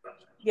 Yep.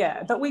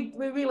 Yeah. But we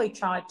really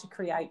tried to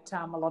create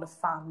a lot of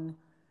fun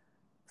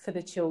for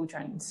the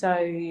children. So,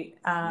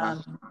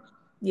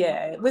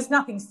 it was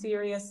nothing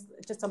serious,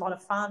 just a lot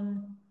of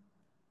fun.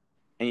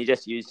 And you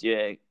just used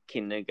your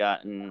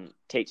kindergarten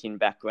teaching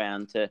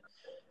background to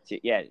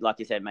like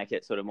you said, make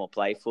it sort of more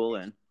playful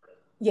and.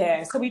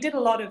 Yeah, so we did a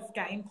lot of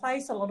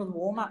gameplay. So a lot of the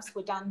warm-ups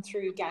were done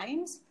through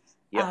games.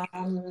 Yep.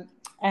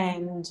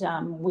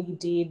 We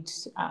did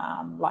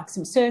like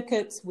some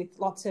circuits with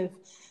lots of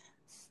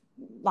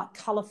like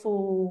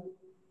colourful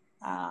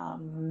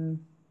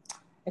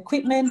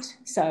equipment.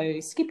 So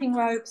skipping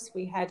ropes,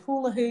 we had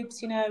hula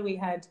hoops, we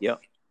had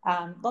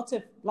lots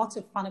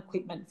of fun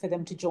equipment for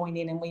them to join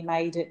in, and we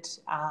made it,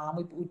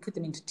 we put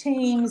them into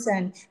teams,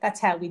 and that's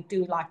how we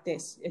do like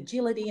this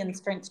agility and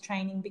strength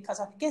training, because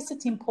I guess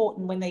it's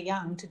important when they're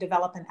young to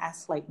develop an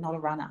athlete, not a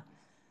runner.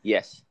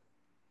 Yes.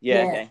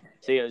 Yeah. Okay.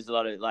 So there's a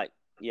lot of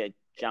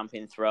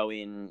jumping,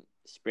 throwing,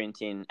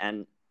 sprinting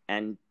and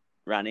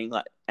running,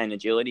 and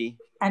agility.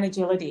 And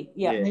agility,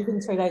 moving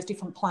through those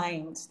different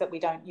planes that we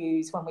don't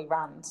use when we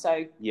run.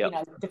 So,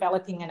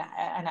 developing an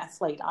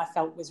athlete, I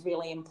felt was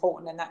really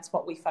important, and that's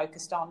what we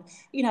focused on,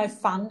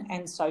 fun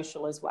and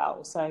social as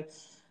well. So,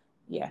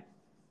 yeah.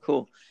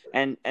 Cool.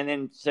 And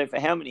then, so for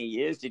how many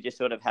years did you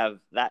sort of have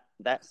that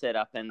set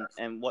up,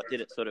 and what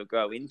did it sort of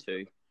grow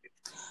into?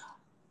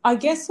 I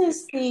guess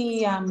as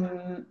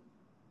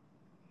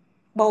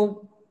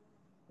well,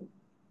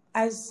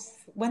 as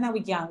when they were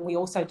young, we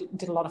also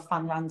did a lot of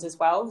fun runs as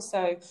well.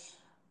 So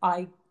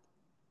I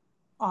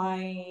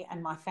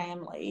and my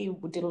family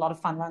did a lot of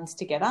fun runs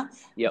together.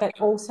 Yep. But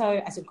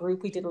also as a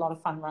group, we did a lot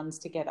of fun runs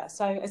together.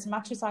 So as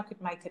much as I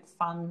could make it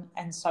fun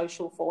and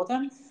social for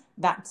them,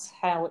 that's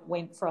how it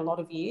went for a lot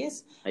of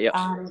years. Yep.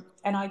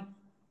 And I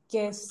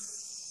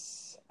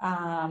guess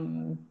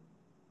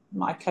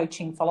my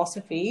coaching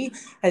philosophy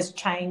has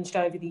changed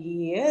over the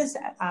years,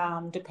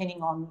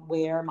 depending on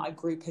where my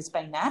group has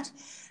been at.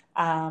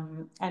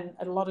 And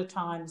a lot of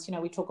times,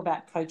 we talk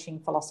about coaching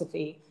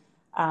philosophy,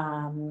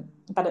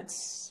 but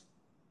it's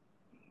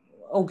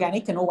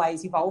organic and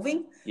always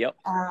evolving. Yep.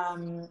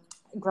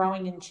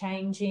 Growing and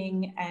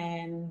changing,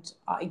 and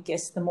I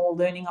guess the more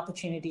learning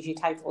opportunities you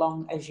take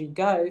along as you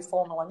go,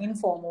 formal and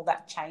informal,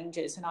 that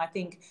changes. And I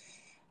think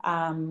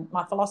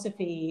my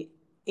philosophy,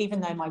 even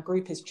though my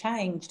group has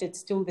changed, it's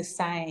still the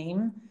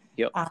same.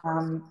 Yep.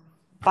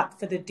 But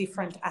for the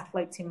different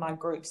athletes in my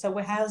group. So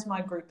how's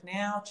my group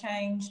now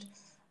changed?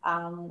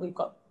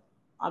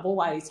 I've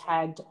always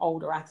had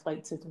older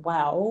athletes as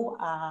well,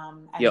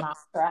 and yep.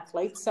 master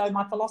athletes. So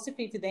my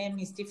philosophy for them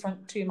is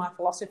different to my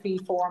philosophy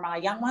for my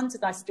young ones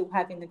that I still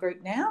have in the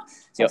group now.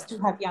 So yep. I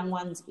still have young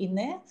ones in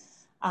there.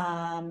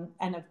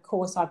 And of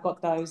course, I've got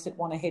those that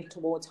want to head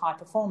towards high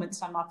performance.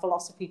 So my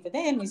philosophy for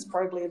them is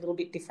probably a little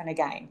bit different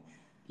again.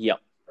 Yep.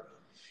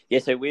 Yeah,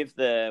 so with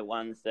the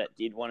ones that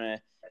did want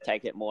to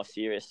take it more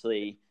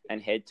seriously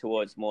and head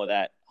towards more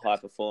that high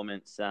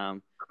performance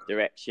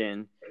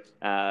direction,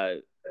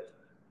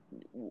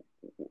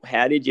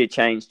 how did you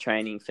change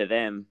training for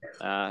them,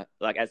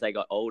 like as they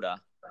got older?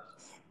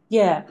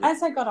 Yeah, as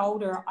they got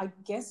older, I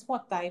guess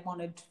what they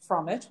wanted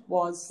from it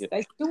was yep.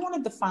 they still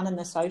wanted the fun and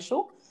the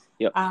social.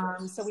 Yep.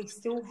 So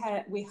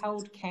we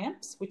held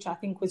camps, which I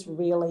think was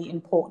really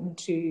important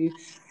to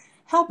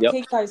help yep.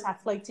 keep those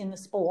athletes in the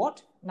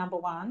sport. Number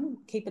one,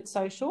 keep it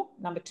social.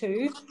 Number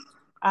two,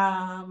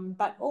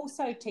 but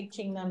also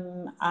teaching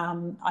them,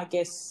 I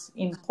guess,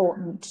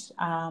 important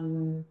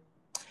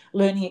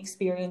learning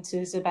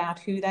experiences about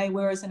who they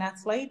were as an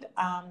athlete.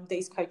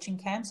 These coaching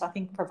camps, I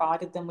think,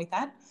 provided them with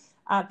that.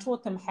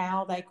 Taught them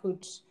how they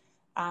could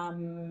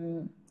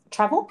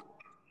travel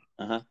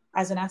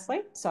as an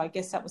athlete. So I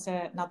guess that was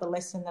another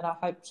lesson that I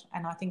hoped,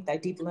 and I think they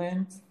did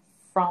learn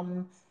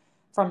from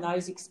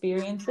those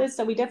experiences.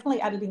 So we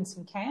definitely added in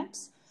some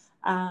camps,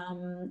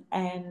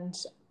 and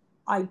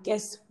I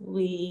guess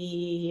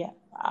we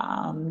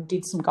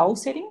did some goal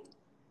setting.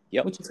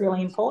 Yep. Which is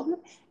really important.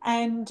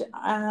 And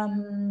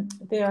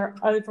their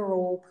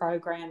overall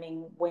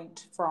programming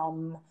went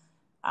from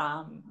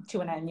to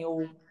an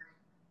annual,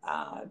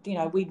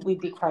 we'd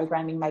be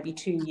programming maybe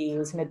 2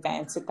 years in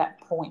advance at that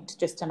point,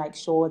 just to make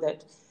sure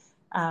that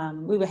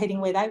we were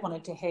heading where they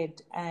wanted to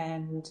head.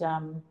 And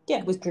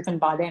it was driven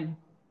by them.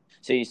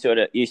 So you sort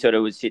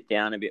of would sit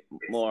down a bit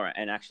more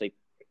and actually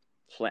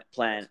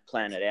plan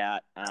it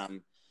out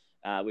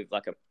with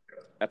like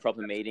a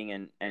proper meeting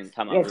and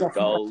come up with definitely.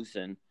 Goals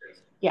and.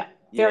 Yeah,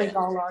 very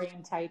goal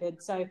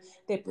orientated. So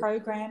their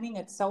programming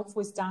itself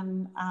was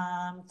done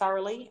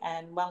thoroughly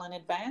and well in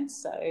advance.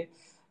 So,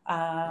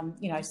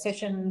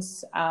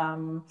 sessions,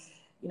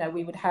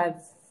 we would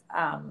have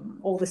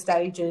all the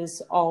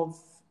stages of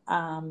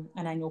an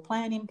annual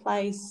plan in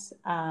place.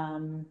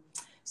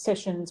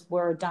 Sessions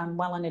were done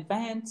well in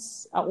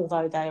advance,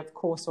 although they, of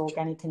course, are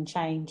organic and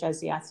change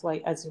as the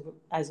athlete, as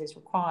is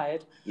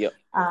required. Yep.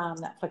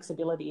 That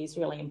flexibility is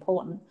really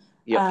important.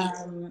 Yep.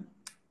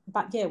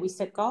 But we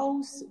set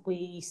goals.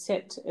 We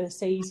set a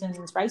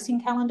season's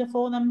racing calendar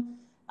for them,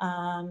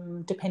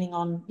 depending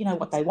on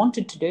what they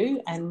wanted to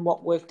do and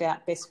what worked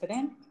out best for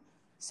them.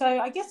 So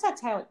I guess that's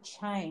how it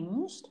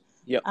changed.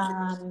 Yep.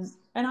 And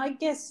I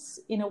guess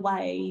in a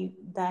way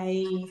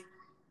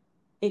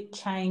it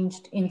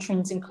changed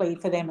intrinsically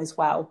for them as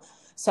well.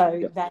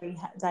 So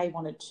they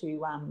wanted to,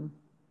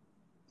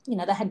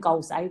 they had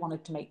goals they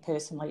wanted to meet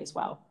personally as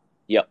well.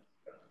 Yep.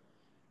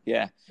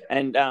 Yeah,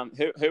 and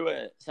who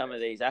are some of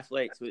these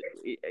athletes?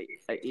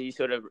 Are you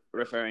sort of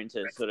referring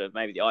to sort of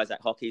maybe the Isaac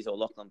Hockeys or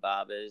Lachlan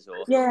Barbers? Or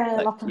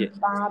Lachlan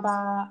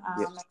Barber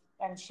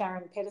and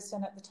Sharon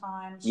Pedersen at the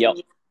time.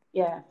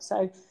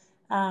 So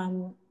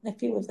a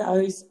few of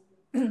those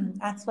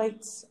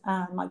athletes,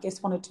 I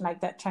guess, wanted to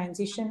make that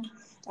transition.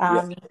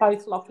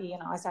 Both Lockie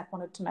and Isaac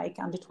wanted to make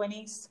under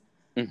 20s.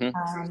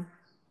 Mm-hmm.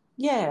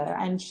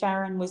 And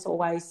Sharon was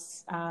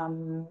always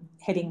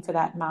heading for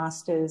that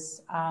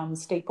Masters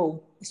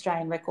steeple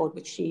Australian record,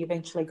 which she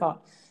eventually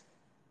got.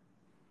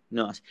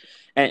 Nice.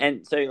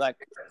 And so, like,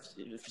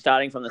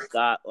 starting from the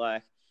start,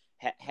 like,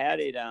 how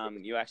did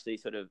you actually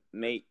sort of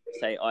meet,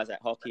 say, Isaac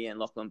Hockey and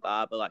Lachlan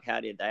Barber? Like,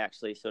 how did they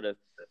actually sort of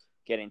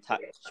get in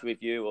touch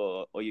with you,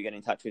 or you get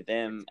in touch with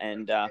them?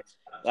 And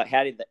like,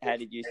 how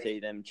did you see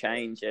them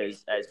change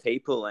as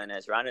people and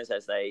as runners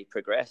as they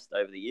progressed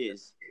over the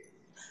years?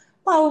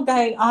 Well,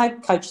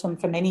 I've coached them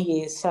for many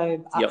years,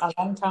 so Yep. a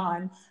long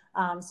time,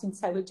 since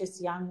they were just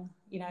young,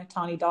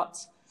 tiny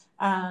dots.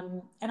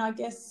 And I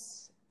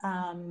guess,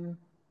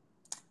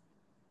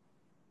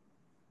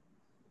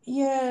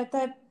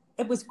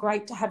 it was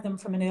great to have them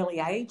from an early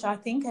age, I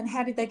think. And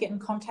how did they get in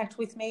contact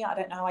with me? I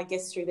don't know. I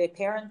guess through their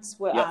parents.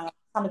 Yep.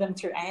 Some of them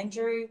through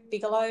Andrew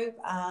Bigelow.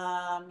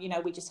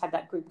 We just had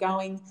that group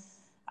going.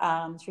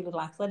 Through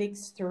Little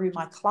Athletics, through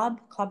my club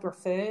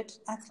referred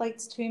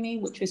athletes to me,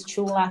 which was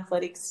Chula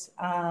Athletics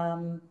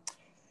and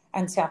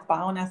South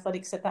Barwon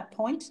Athletics at that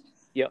point.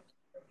 Yep.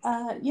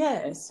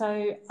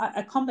 So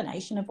a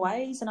combination of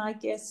ways, and I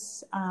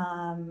guess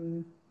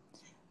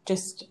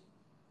just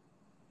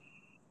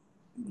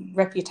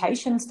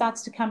reputation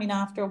starts to come in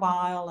after a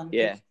while, and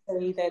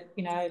see that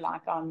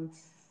like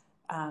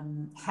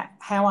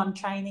how I'm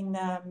training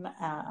them,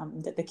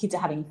 that the kids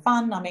are having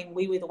fun. I mean,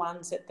 we were the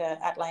ones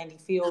at Landy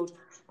Field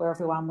where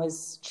everyone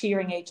was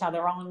cheering each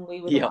other on.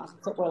 We were the ones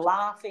that were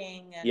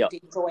laughing and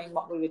enjoying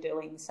what we were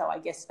doing. So I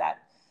guess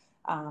that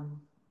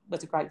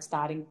was a great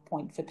starting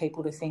point for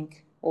people to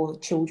think, or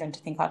children to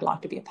think, I'd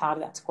like to be a part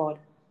of that squad.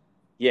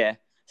 Yeah.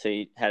 So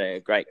you had a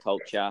great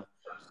culture,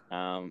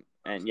 and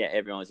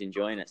everyone was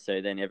enjoying it. So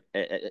then it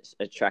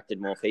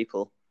attracted more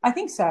people. I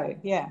think so.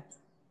 Yeah.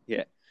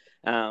 Yeah.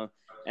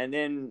 And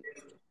then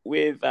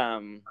with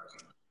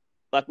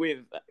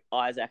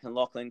Isaac and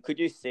Lachlan, could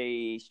you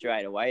see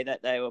straight away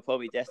that they were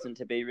probably destined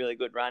to be really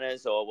good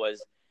runners, or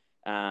was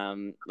how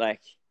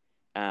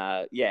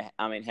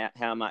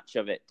much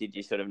of it did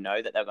you sort of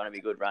know that they were going to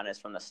be good runners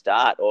from the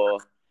start, or?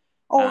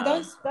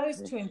 Those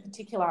two in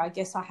particular, I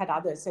guess I had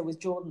others. There was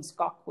Jordan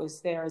Scott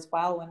was there as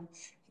well,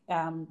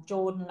 and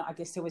Jordan, I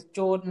guess there was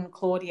Jordan,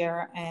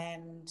 Claudia,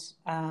 and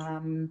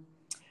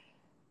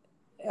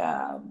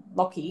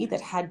Lockie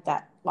that had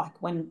that,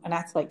 like when an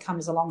athlete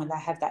comes along and they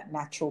have that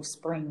natural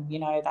spring,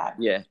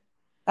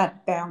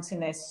 that bounce in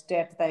their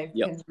step, they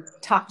can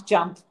tuck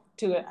jump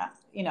to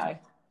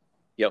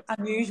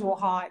unusual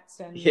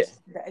heights, and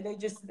they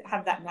just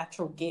have that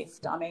natural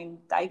gift. I mean,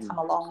 they come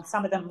along.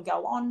 Some of them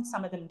go on,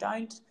 some of them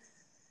don't.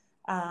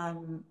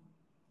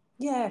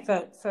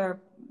 For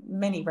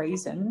many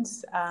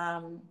reasons.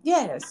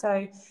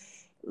 So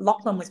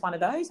Lachlan was one of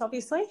those,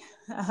 obviously.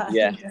 He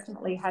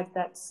definitely had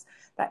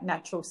that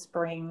natural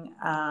spring.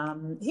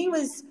 He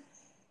was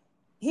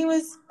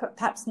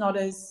perhaps not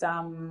as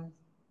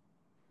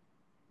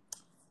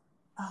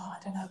I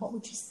don't know, what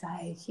would you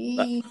say?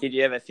 Did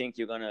you ever think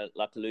you're going to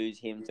lose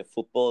him to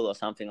football or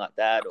something like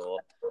that, or?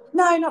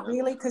 No, not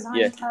really, because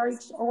I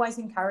always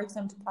encourage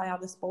them to play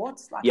other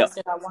sports. Like I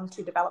said, I want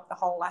to develop the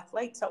whole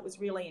athlete, so it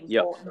was really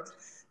important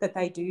that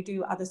they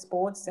do other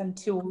sports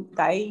until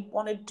they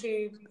wanted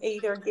to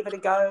either give it a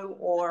go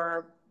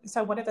or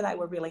so whatever they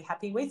were really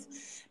happy with.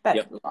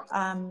 But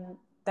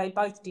they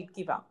both did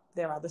give up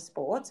their other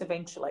sports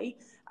eventually.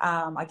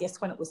 I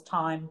guess when it was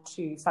time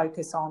to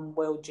focus on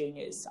World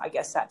Juniors, I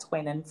guess that's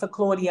when. And for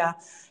Claudia,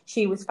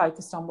 she was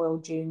focused on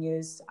World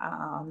Juniors,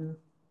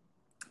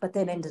 but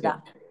then ended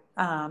up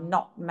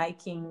not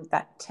making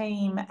that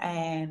team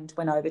and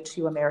went over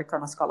to America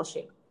on a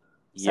scholarship.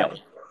 So,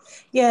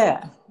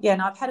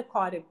 and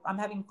I'm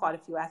having quite a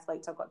few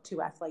athletes. I've got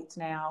 2 athletes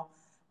now.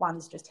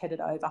 One's just headed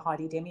over,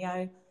 Heidi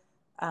Demio.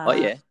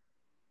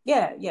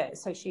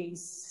 So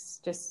she's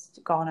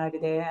just gone over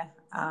there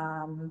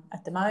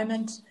at the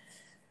moment.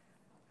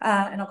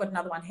 And I've got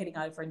another one heading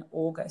over in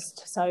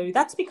August. So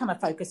that's become a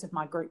focus of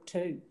my group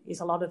too,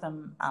 is a lot of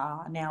them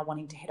are now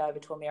wanting to head over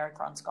to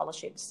America on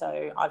scholarships.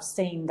 So I've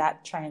seen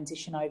that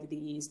transition over the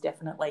years,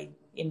 definitely,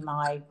 in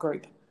my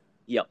group.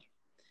 Yep.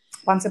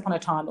 Once upon a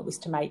time, it was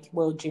to make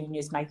World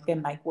Juniors, make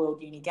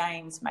World Uni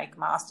Games, make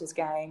Masters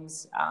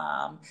Games.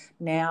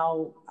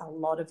 Now, a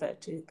lot of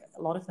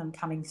them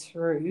coming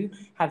through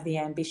have the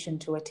ambition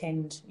to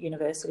attend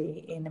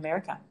university in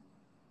America.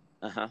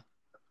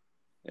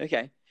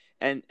 Okay.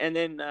 And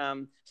then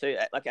so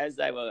as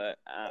they were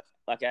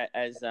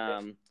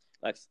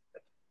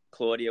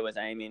Claudia was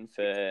aiming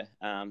for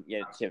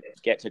to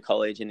get to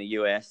college in the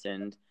US,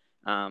 and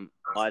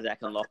Isaac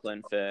and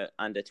Lachlan for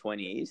under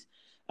 20s.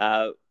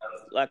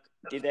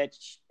 Did their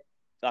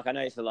I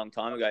know it's a long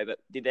time ago, but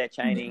did their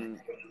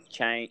training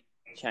change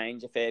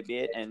a fair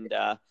bit? And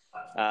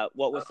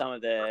what were some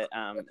of the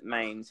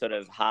main sort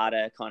of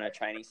harder kind of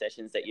training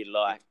sessions that you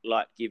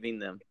like giving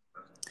them?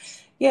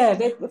 Yeah,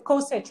 of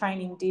course their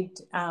training did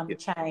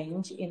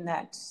change in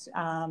that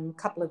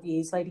couple of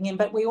years leading in,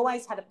 but we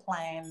always had a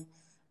plan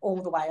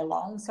all the way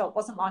along. So it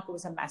wasn't like it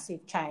was a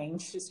massive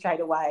change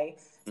straight away.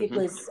 It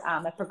was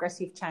a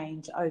progressive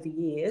change over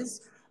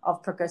years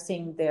of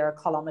progressing their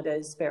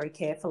kilometres very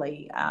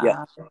carefully.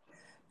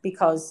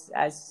 Because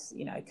as,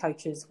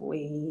 coaches,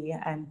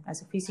 and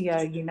as a physio,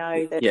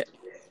 that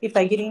if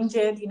they get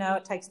injured,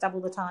 it takes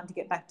double the time to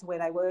get back to where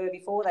they were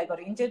before they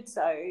got injured.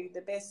 So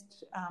the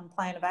best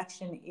plan of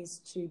action is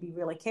to be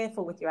really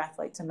careful with your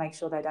athletes and make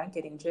sure they don't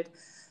get injured.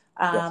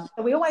 So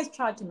we always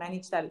tried to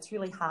manage that. It's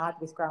really hard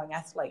with growing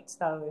athletes,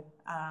 though.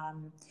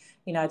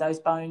 Those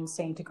bones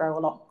seem to grow a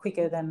lot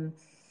quicker than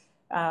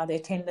their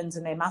tendons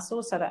and their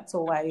muscles. So that's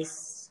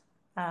always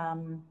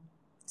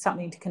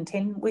something to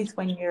contend with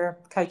when you're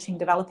coaching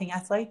developing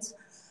athletes.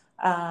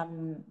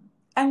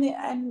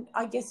 And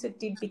I guess it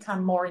did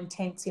become more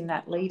intense in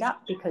that lead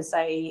up because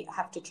they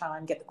have to try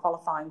and get the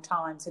qualifying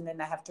times, and then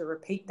they have to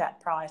repeat that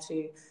prior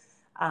to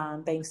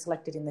being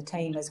selected in the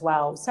team as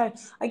well. So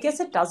I guess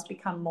it does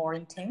become more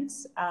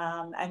intense,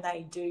 and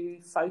they do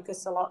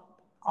focus a lot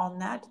on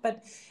that.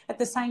 But at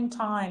the same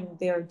time,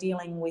 they're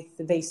dealing with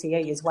the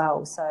VCE as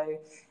well. So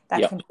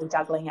that can be a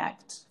juggling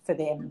act for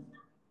them.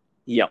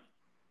 Yeah.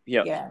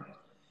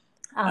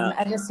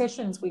 And the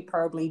sessions we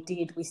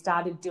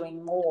started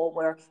doing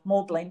were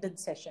more blended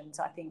sessions,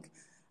 I think,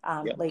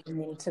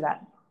 leading into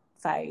that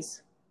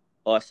phase.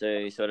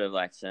 Also sort of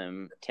like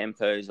some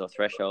tempos or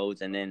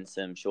thresholds and then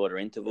some shorter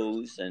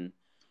intervals and...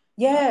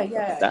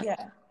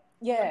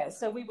 Yeah.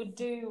 So we would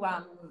do,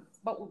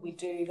 what would we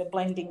do? The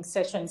blending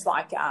sessions,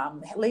 like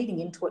leading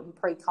into it in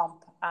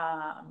pre-comp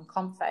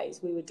comp phase,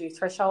 we would do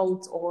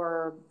thresholds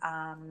or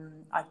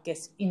I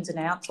guess ins and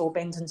outs or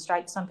bends and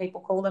straights, some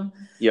people call them,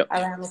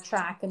 around the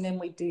track. And then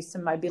we'd do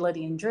some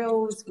mobility and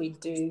drills.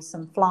 We'd do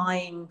some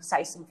flying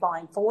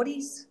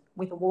 40s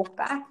with a walk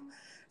back.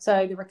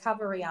 So the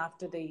recovery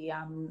after the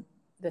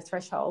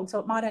threshold, so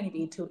it might only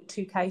be a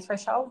 2K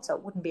threshold, so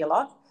it wouldn't be a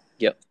lot.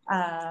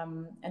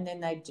 And then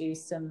they do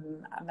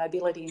some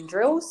mobility and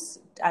drills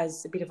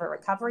as a bit of a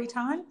recovery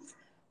time.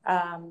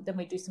 Then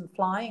we do some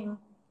flying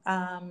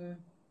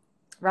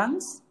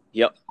runs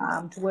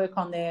to work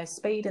on their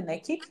speed and their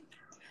kick.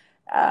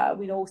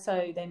 We'd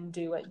also then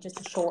do just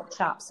a short,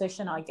 sharp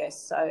session, I guess.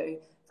 So,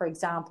 for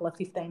example, a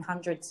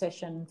 1500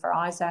 session for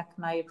Isaac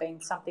may have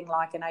been something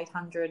like an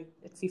 800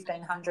 at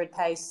 1500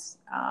 pace.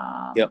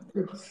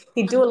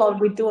 We'd do a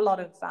lot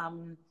of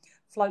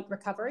float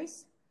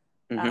recoveries.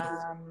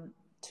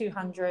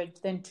 200,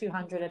 then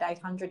 200 at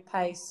 800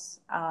 pace,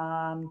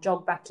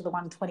 jog back to the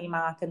 120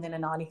 mark, and then a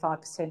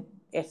 95%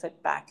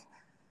 effort back.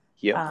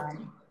 So,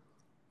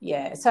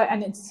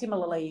 and then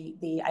similarly,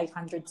 the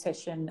 800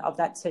 session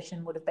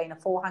would have been a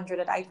 400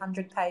 at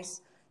 800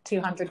 pace,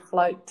 200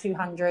 float,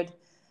 200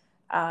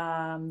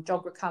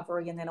 jog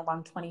recovery, and then a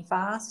 120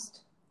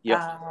 fast.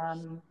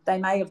 They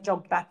may have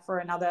jogged back for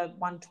another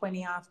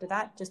 120 after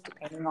that, just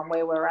depending on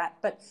where we're at.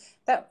 But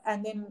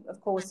and then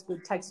of course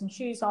we'd take some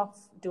shoes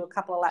off, do a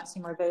couple of laps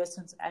in reverse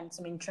and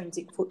some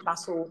intrinsic foot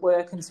muscle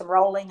work and some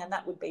rolling, and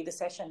that would be the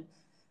session.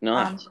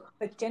 Nice.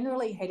 But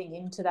generally heading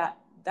into that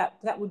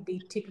would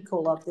be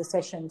typical of the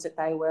sessions that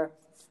they were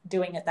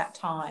doing at that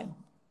time.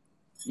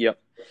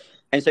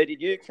 And so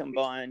did you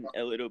combine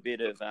a little bit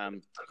of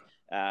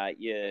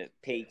your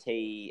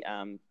PT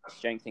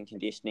strength and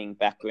conditioning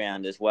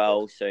background as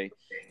well? So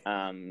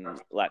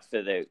like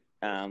for the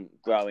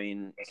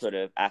growing sort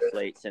of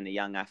athletes and the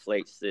young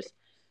athletes, this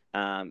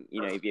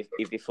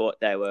if you thought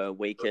they were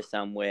weaker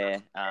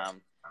somewhere,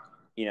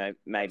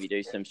 maybe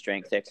do some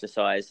strength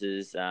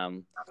exercises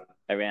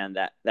around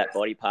that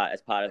body part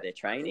as part of their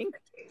training?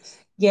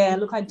 Yeah,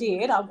 look, I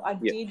did. I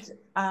did,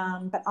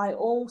 but I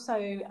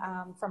also,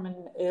 from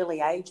an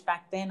early age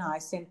back then, I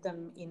sent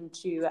them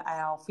into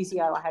our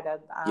physio. I had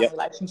a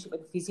relationship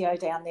with a physio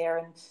down there,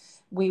 and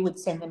we would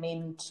send them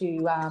in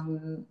to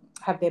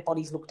have their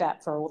bodies looked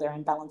at for all their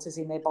imbalances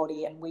in their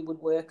body, and we would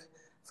work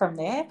from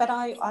there. But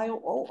I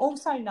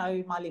also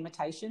know my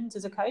limitations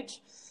as a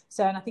coach.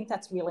 So, and I think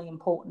that's really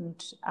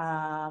important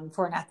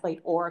for an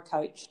athlete or a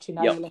coach to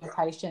know your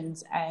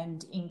limitations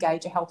and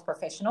engage a health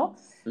professional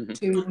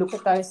to look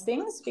at those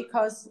things,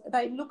 because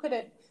they look at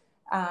it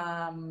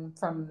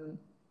from,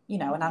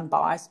 an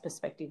unbiased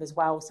perspective as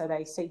well. So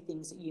they see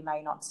things that you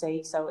may not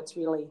see. So it's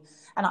really,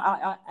 and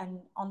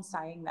on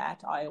saying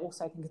that, I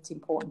also think it's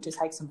important to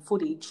take some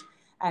footage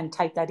and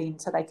take that in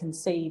so they can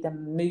see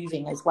them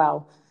moving as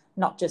well,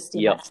 not just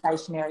in that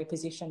stationary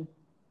position.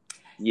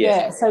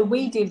 So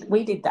we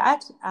did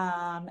that,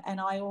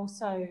 and I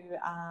also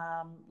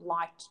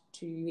liked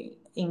to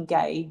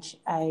engage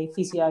a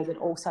physio that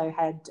also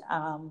had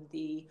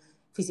the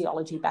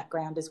physiology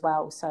background as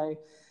well. So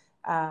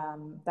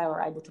they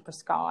were able to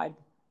prescribe,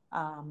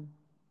 and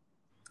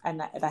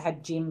they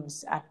had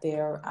gyms at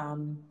their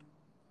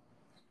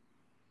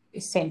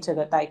centre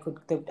that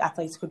the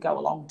athletes could go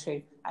along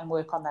to and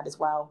work on that as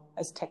well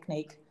as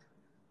technique.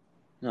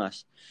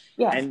 Nice.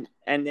 And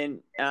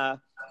then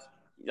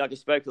like I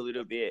spoke a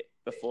little bit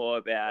before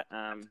about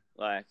as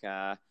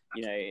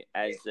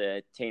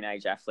the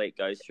teenage athlete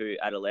goes through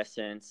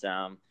adolescence,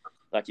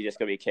 like you just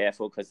got to be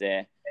careful because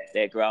they're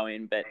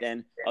growing. But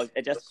then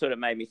it just sort of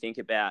made me think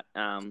about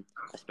I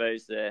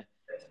suppose the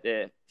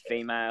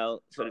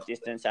female sort of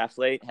distance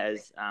athlete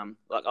has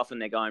often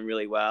they're going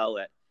really well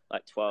at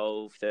like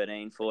 12,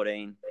 13,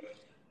 14,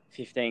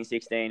 15,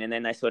 16, and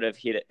then they sort of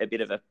hit a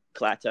bit of a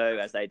plateau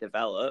as they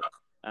develop.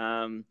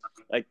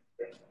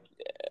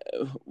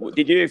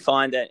 Did you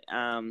find that,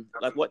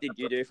 what did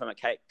you do from a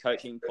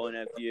coaching point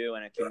of view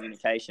and a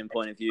communication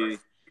point of view,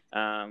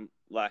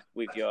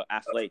 with your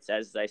athletes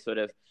as they sort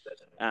of,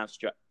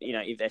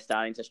 if they're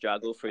starting to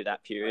struggle through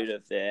that period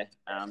of their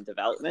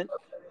development?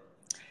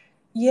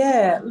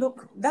 Yeah,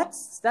 look,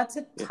 that's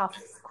a tough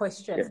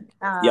question.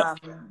 Yep.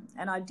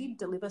 And I did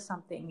deliver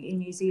something in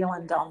New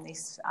Zealand on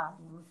this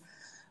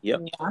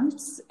Yep.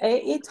 once.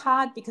 It's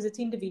hard because it's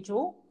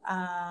individual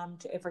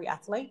to every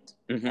athlete.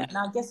 Mm-hmm. And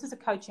I guess as a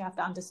coach, you have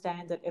to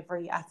understand that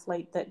every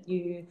athlete that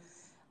you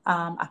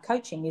are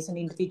coaching is an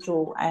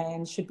individual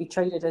and should be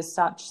treated as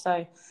such.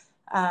 So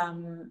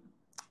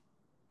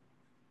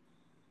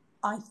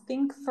I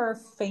think for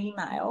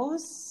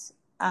females,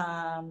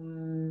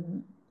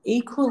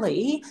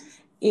 equally,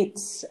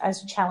 it's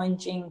as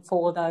challenging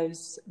for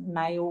those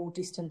male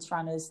distance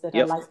runners that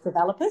are late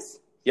developers,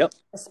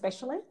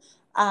 especially,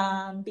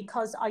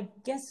 because I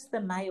guess the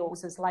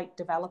males as late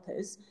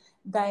developers,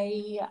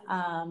 they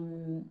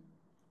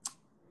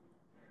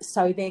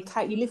so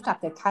you lift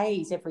up their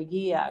Ks every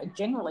year.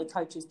 Generally,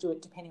 coaches do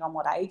it depending on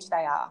what age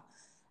they are.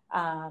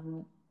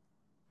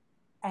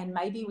 And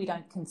maybe we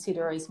don't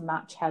consider as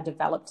much how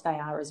developed they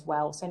are as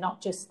well. So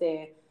not just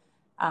their,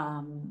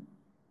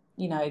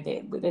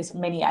 there's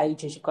many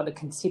ages you've got to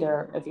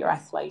consider of your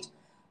athlete.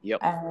 Yep.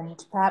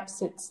 And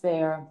perhaps it's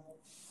their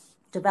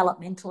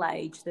developmental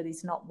age that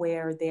is not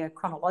where their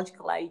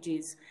chronological age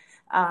is.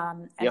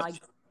 I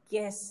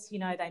guess,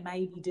 they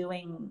may be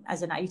doing,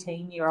 as an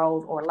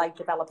 18-year-old or a late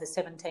developer,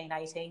 17,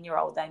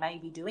 18-year-old, they may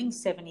be doing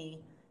 70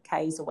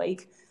 Ks a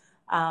week.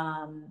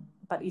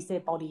 But is their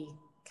body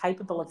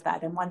capable of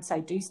that? And once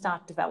they do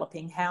start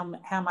developing, how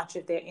much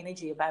of their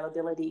energy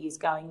availability is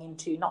going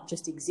into not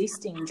just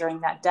existing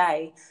during that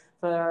day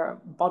for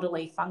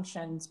bodily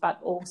functions, but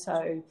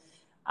also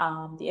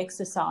the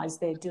exercise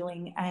they're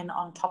doing, and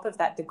on top of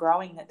that, the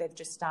growing that they've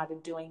just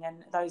started doing.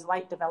 And those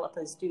late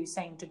developers do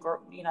seem to grow,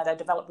 they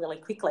develop really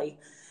quickly.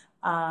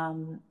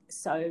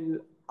 So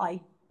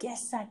I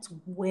guess that's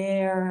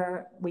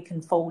where we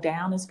can fall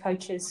down as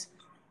coaches.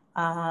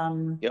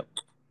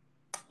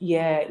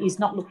 Is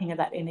not looking at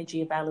that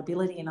energy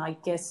availability. And I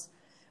guess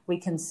we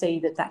can see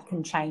that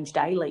can change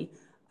daily,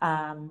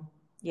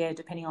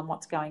 depending on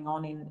what's going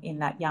on in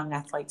that young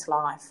athlete's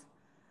life.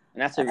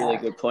 And that's a really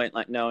good point,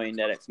 like knowing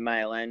that it's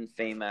male and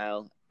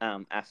female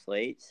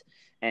athletes,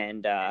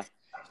 and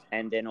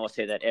then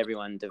also that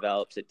everyone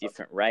develops at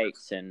different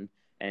rates, and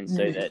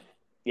so that,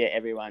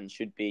 everyone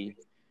should be,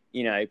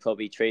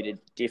 probably treated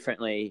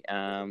differently.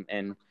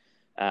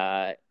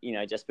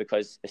 Just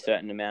because a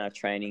certain amount of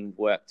training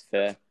worked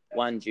for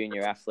one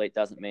junior athlete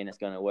doesn't mean it's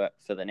going to work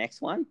for the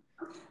next one.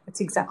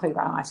 That's exactly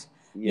right.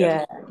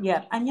 Yeah.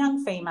 And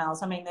young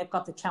females, they've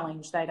got the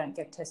challenge. They don't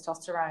get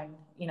testosterone,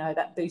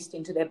 that boost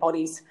into their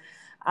bodies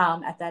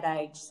at that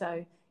age.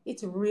 So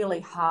it's really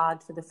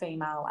hard for the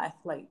female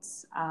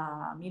athletes.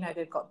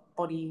 They've got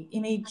body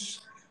image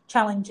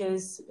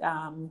challenges.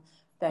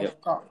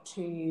 They've got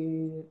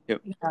to,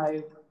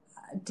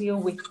 deal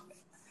with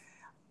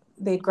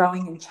their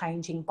growing and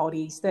changing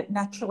bodies. That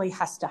naturally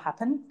has to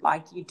happen.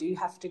 Like, you do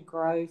have to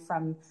grow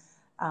from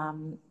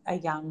a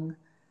young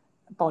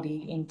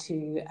body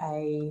into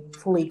a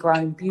fully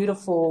grown,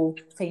 beautiful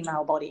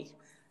female body.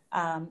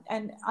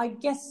 And I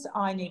guess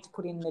I need to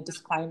put in the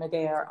disclaimer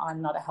there.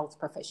 I'm not a health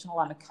professional.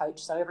 I'm a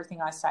coach. So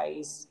everything I say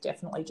is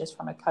definitely just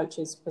from a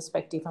coach's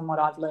perspective and what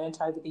I've learned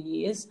over the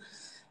years.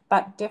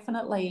 But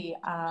definitely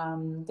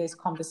there's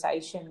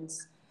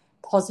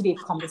positive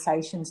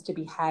conversations to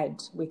be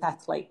had with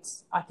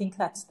athletes. I think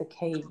that's the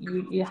key.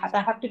 There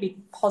have to be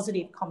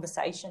positive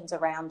conversations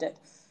around it,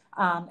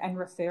 and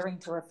referring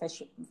to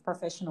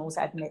professionals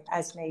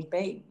as need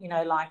be.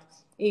 Like,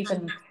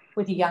 even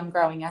with a young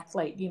growing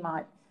athlete, you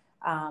might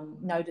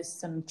notice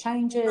some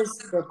changes.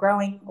 They're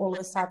growing all of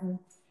a sudden.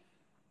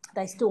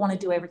 They still want to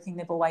do everything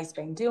they've always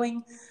been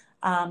doing.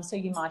 So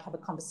you might have a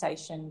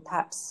conversation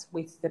perhaps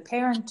with the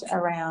parent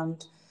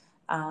around,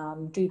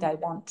 do they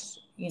want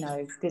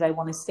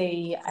to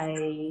see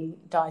a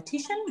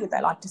dietitian? Would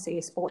they like to see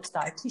a sports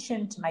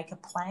dietitian to make a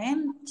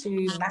plan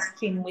to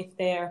match in with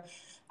their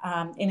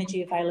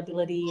energy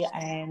availability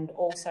and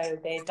also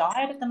their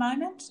diet at the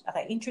moment? Are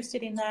they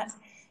interested in that?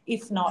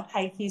 If not,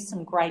 hey, here's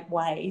some great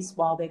ways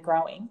while they're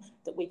growing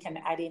that we can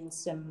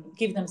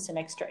give them some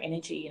extra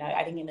energy,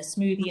 adding in a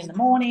smoothie in the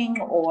morning,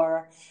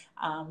 or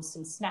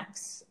some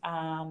snacks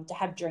to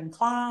have during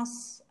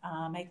class,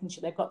 making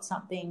sure they've got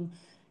something,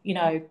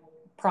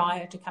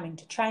 prior to coming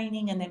to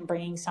training, and then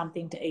bringing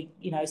something to eat,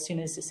 as soon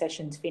as the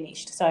session's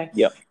finished. So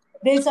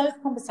there's those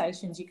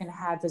conversations you can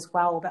have as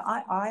well. But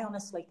I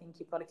honestly think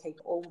you've got to keep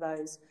all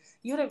those.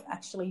 You've got to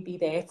actually be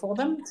there for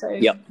them. So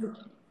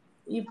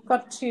you've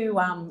got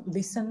to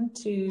listen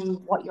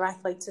to what your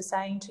athletes are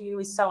saying to you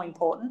is so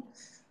important,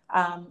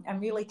 and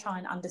really try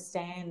and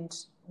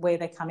understand where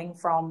they're coming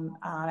from,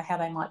 how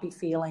they might be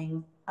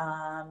feeling,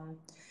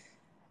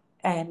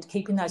 and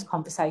keeping those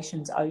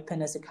conversations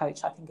open as a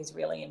coach, I think, is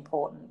really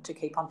important to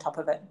keep on top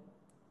of it.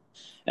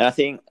 And I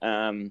think,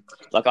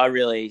 I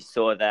really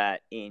saw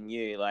that in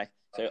you,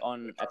 so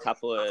on a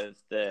couple of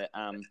the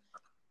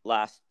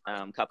last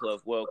couple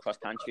of World Cross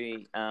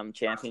Country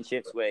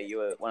Championships, where you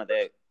were one of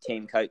the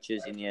team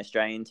coaches in the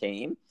Australian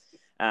team,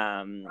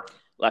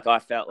 I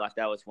felt like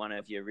that was one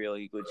of your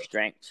really good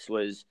strengths,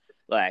 was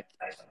like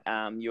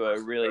you were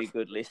a really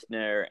good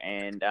listener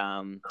and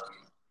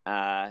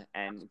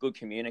good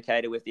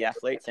communicator with the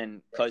athletes,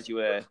 and because you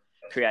were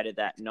created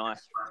that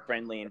nice,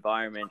 friendly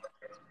environment,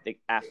 the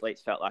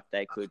athletes felt like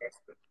they could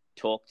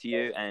talk to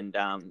you, and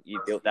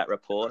you built that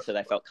rapport, so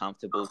they felt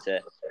comfortable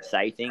to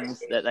say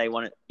things that they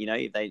wanted,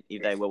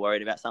 if they were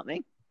worried about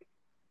something.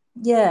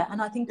 Yeah,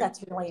 and I think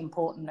that's really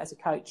important as a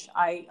coach.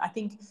 I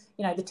think,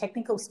 the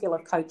technical skill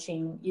of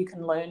coaching you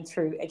can learn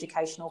through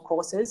educational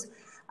courses,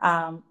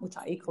 which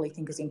I equally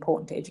think is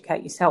important to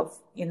educate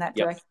yourself in that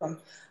direction.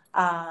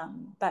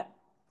 But,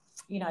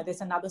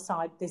 there's another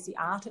side. There's the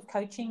art of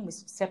coaching, which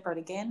is separate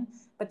again.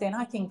 But then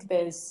I think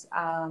there's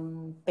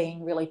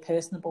being really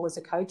personable as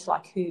a coach,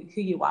 like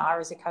who you are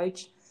as a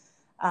coach.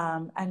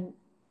 And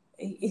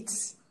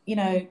it's,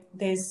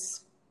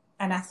 there's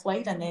an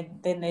athlete and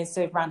then there's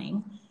their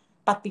running.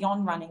 But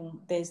beyond running,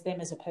 there's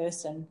them as a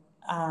person,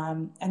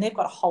 and they've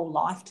got a whole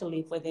life to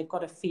live where they've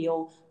got to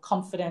feel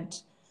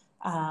confident,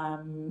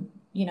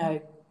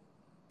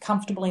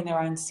 comfortable in their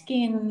own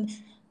skin.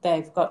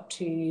 They've got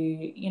to,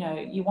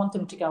 you want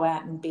them to go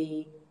out and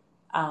be,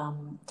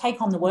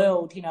 take on the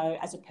world,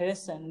 as a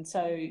person.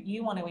 So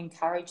you want to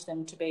encourage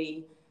them to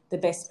be the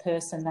best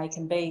person they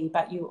can be,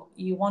 but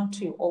you want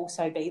to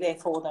also be there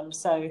for them.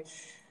 So,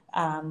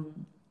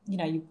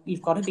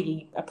 you've got to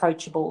be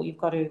approachable. You've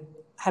got to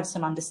have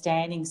some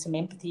understanding, some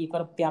empathy. You've got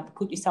to be able to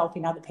put yourself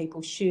in other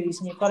people's shoes,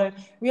 and you've got to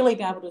really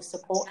be able to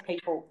support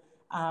people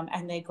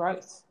and their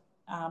growth,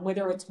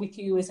 whether it's with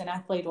you as an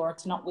athlete or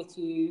it's not with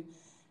you.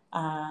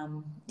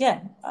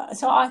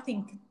 So I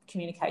think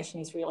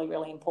communication is really,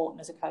 really important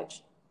as a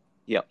coach.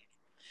 Yep.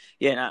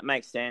 Yeah, no, it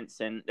makes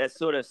sense. And that's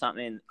sort of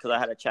something, because I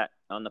had a chat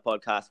on the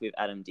podcast with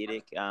Adam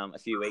Didyk a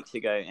few weeks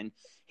ago, and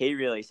he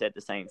really said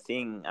the same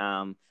thing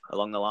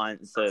along the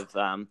lines of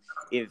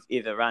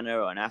if a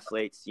runner or an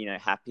athlete's,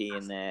 happy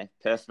in their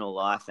personal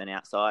life and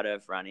outside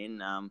of running,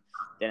 then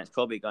you're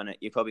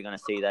probably gonna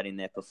see that in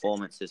their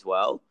performance as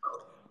well.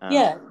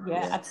 Yeah,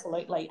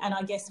 absolutely. And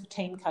I guess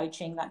team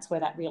coaching, that's where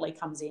that really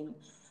comes in.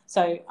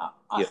 So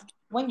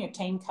when you're a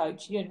team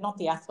coach, you're not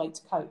the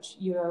athlete's coach.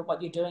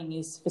 What you're doing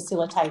is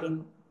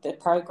facilitating the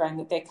program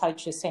that their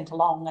coach has sent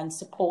along and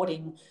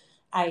supporting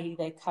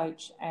their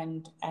coach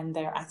and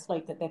their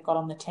athlete that they've got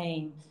on the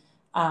team.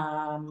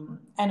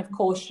 And of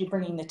course, you're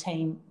bringing the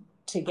team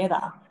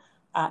together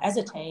as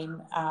a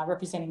team,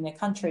 representing their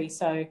country.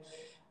 So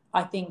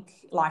I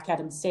think, like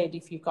Adam said,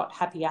 if you've got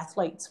happy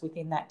athletes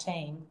within that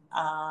team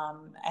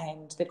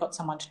and they've got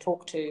someone to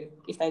talk to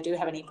if they do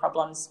have any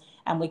problems,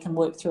 and we can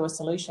work through a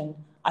solution,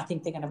 I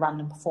think they're going to run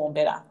and perform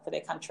better for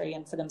their country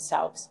and for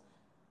themselves.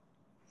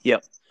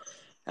 Yep.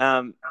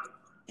 So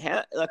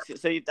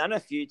you've done a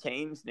few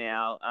teams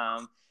now.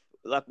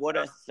 What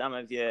are some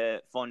of your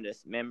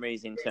fondest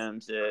memories in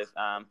terms of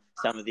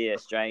some of the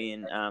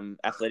Australian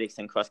athletics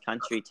and cross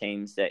country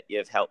teams that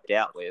you've helped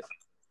out with?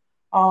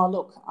 Oh,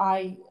 look,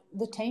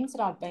 the teams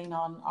that I've been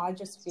on, I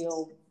just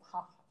feel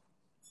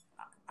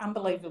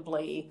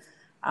unbelievably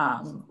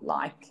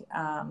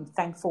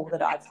thankful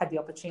that I've had the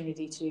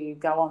opportunity to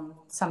go on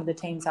some of the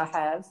teams I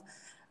have.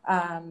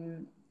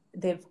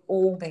 They've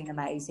all been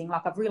amazing.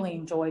 Like, I've really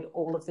enjoyed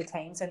all of the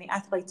teams, and the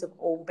athletes have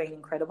all been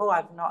incredible.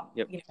 I've not,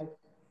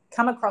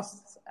 come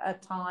across a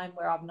time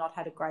where I've not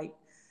had a great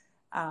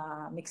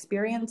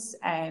experience,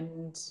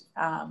 and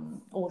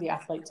all the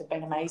athletes have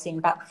been amazing.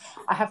 But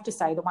I have to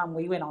say, the one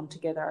we went on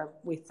together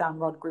with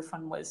Rod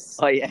Griffin was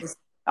so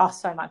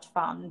much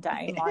fun,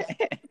 Dane.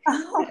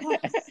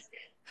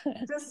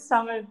 Just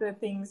some of the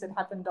things that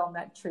happened on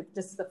that trip,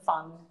 just the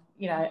fun,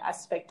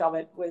 aspect of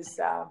it was.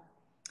 I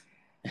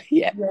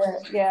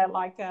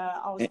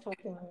was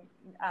talking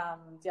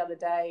the other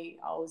day.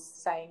 I was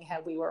saying how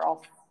we were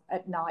off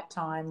at night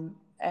time.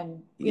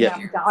 And,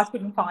 I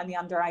couldn't find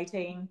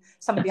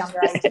some of the under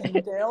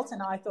 18 girls.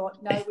 And I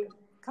thought, no,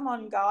 come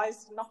on,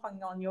 guys,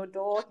 knocking on your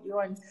door, you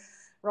and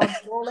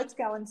Rod's door, let's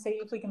go and see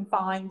if we can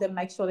find them,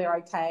 make sure they're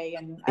okay.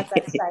 And at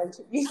that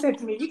stage, you said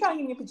to me, "You're going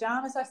in your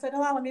pajamas?" I said,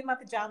 "Oh, I'm in my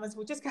pajamas.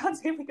 We'll just go and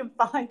see if we can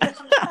find them."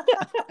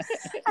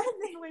 And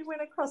then we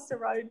went across the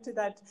road to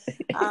that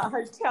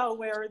hotel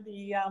where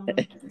the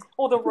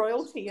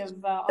royalty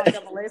of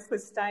ISS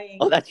was staying.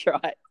 Oh, that's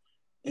right.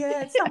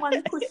 Yeah,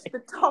 someone pushed the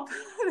top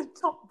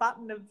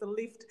button of the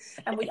lift,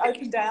 and we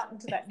opened out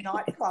into that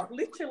nightclub.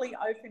 Literally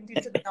opened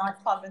into the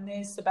nightclub, and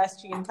there's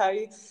Sebastian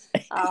Coe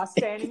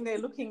standing there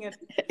looking at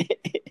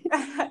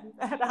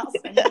us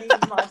and me in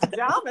my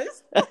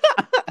pajamas,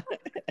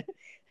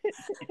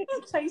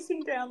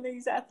 chasing down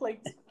these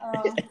athletes.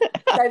 So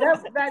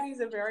that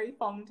is a very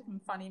fond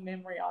and funny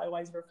memory I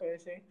always refer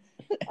to.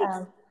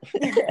 No,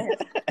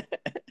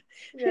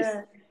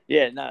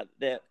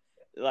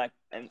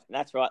 and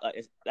that's right.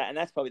 And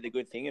that's probably the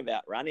good thing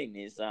about running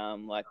is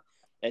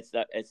it's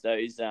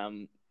those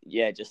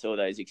just all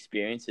those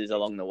experiences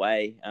along the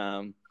way.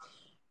 I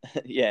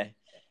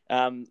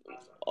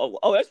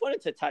just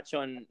wanted to touch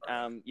on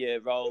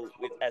your role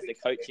as the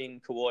coaching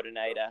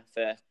coordinator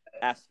for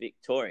AFS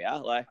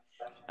Victoria.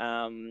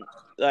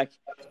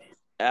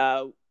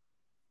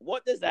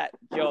 what does that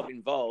job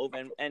involve?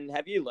 And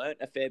have you learnt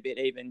a fair bit,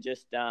 even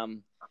just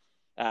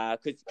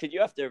could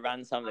you have to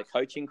run some of the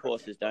coaching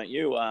courses, don't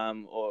you?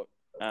 Or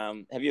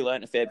have you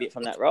learnt a fair bit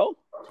from that role?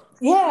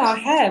 Yeah, I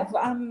have.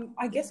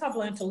 I guess I've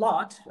learnt a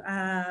lot,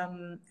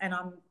 and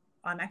I'm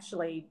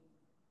actually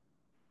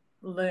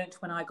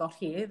learnt when I got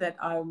here that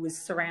I was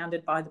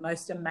surrounded by the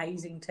most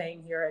amazing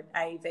team here at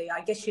AV.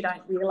 I guess you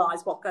don't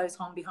realise what goes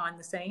on behind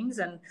the scenes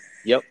and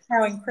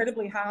how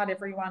incredibly hard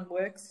everyone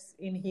works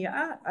in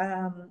here.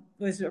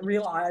 Was a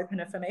real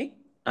eye-opener for me.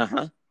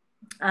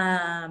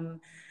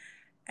 And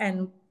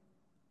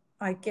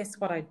I guess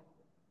what I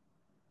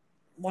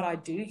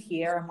do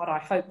here and what I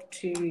hope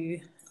to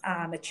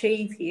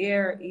achieve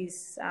here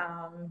is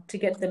to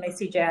get the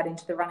message out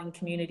into the running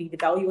community, the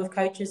value of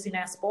coaches in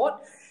our sport,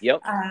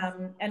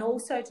 and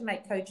also to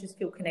make coaches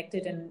feel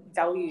connected and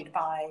valued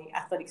by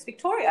Athletics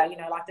Victoria,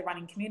 like the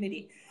running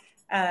community.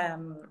 I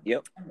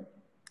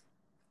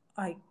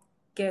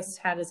guess,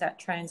 how does that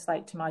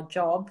translate to my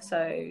job?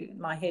 So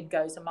my head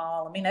goes a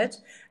mile a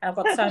minute, and I've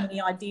got so many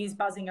ideas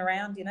buzzing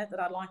around in it that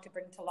I'd like to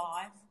bring to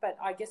life, but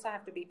I guess I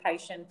have to be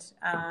patient.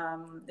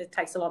 It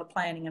takes a lot of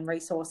planning and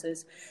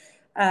resources.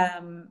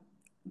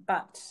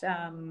 But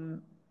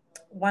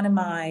one of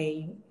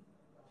my,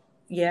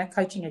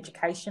 coaching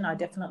education, I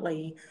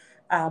definitely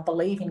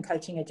believe in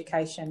coaching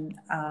education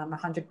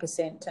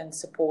 100% and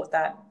support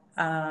that.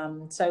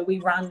 So we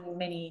run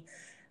many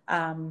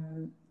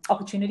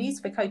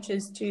opportunities for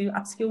coaches to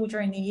upskill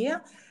during the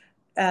year.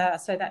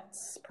 So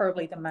that's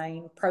probably the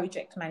main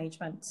project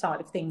management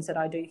side of things that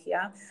I do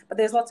here. But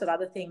there's lots of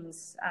other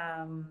things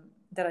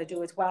that I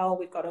do as well.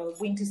 We've got a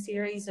winter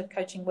series of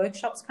coaching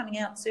workshops coming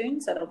out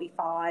soon. So there'll be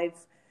 5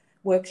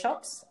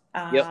 workshops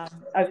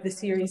over the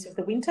series of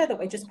the winter that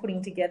we're just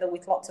putting together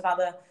with lots of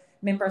other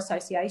member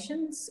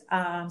associations,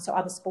 so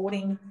other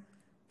sporting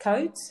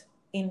codes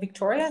in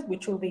Victoria,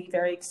 which will be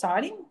very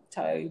exciting.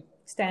 So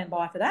stand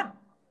by for that.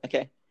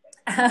 Okay.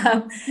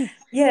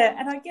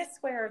 And I guess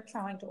we're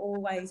trying to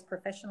always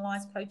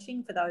professionalise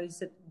coaching for those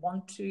that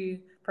want to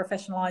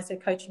professionalise their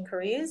coaching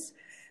careers.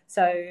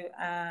 So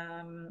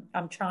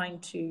I'm trying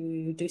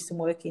to do some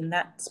work in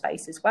that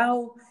space as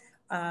well.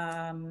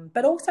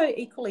 But also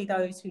equally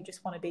those who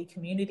just want to be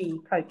community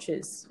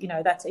coaches,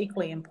 that's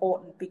equally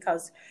important,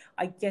 because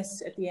I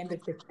guess at the end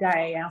of the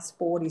day, our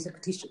sport is a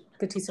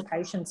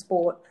participation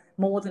sport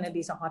more than it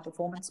is a high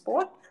performance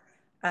sport.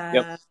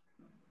 So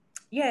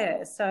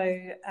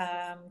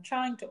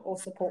trying to all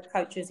support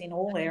coaches in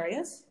all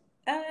areas.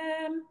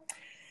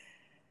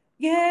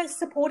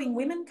 Supporting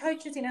women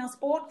coaches in our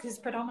sport, because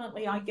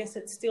predominantly I guess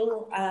it's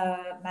still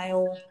a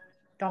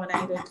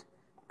male-dominated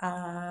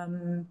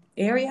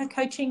area,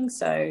 coaching.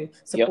 So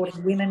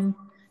supporting women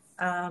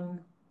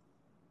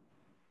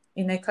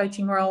in their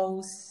coaching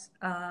roles,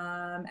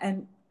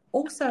 and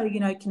also,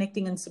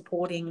 connecting and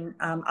supporting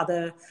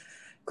other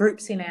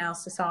groups in our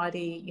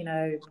society,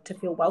 to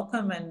feel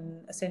welcome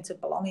and a sense of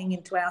belonging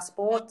into our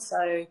sport.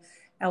 So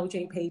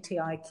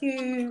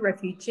LGBTIQ,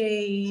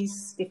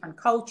 refugees, different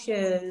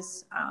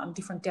cultures,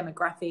 different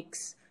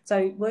demographics.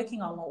 So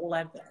working on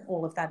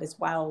all of that as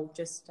well,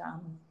 just,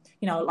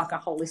 like a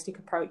holistic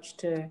approach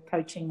to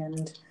coaching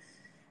and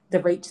the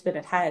reach that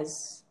it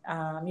has.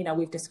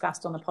 We've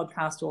discussed on the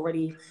podcast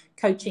already,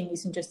 coaching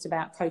isn't just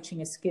about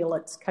coaching a skill,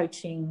 it's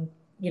coaching,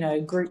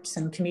 groups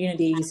and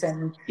communities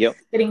and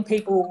getting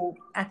people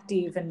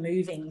active and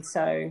moving.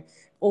 So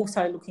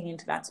also looking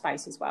into that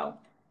space as well.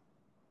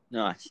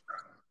 Nice.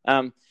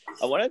 I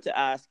wanted to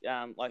ask,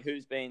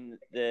 who's been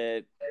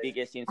the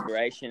biggest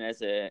inspiration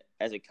as a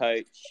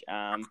coach?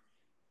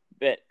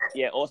 But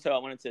also I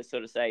wanted to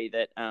sort of say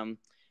that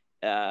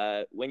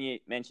when you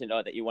mentioned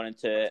that you wanted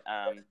to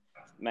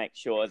make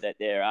sure that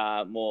there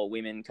are more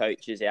women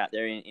coaches out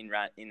there in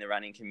the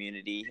running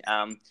community.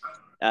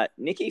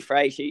 Nikki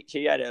Frey,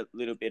 she had a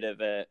little bit of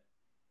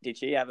did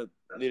she have a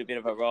little bit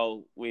of a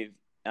role with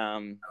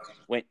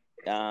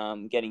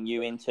getting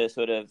you into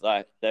sort of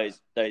like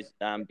those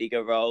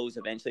bigger roles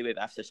eventually with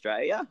AFS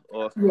Australia?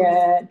 Or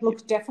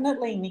look,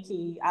 definitely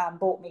Nikki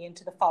brought me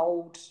into the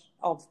fold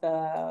of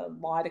the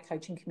wider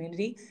coaching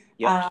community.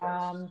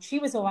 She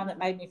was the one that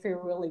made me feel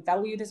really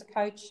valued as a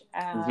coach.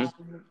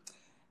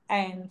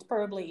 And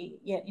probably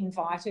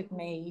invited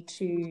me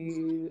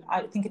to,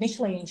 I think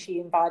initially she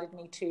invited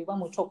me to, when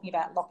we were talking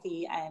about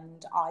Lockie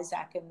and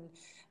Isaac and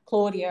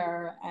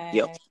Claudia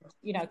and,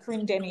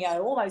 Corinne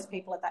Demio, all those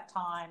people at that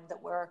time that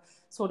were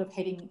sort of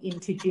heading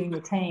into junior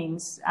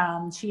teams.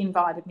 She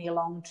invited me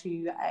along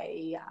to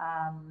a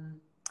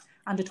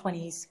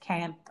under-20s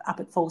camp up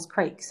at Falls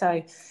Creek.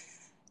 So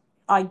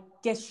I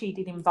guess she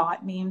did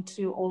invite me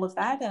into all of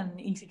that and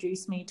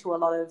introduce me to a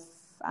lot of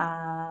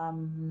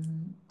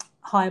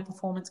higher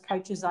performance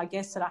coaches, I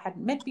guess, that I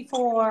hadn't met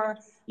before.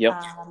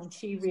 And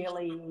she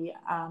really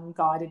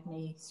guided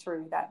me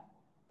through that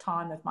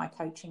time of my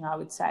coaching, I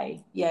would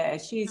say.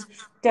 She's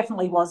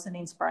definitely was an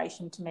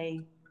inspiration to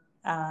me.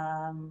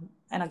 And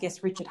I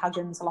guess Richard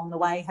Huggins along the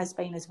way has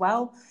been as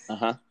well.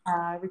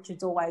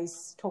 Richard's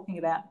always talking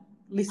about,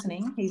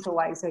 listening. He's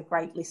always a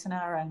great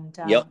listener, and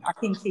Yep. I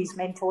think he's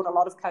mentored a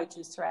lot of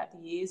coaches throughout the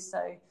years.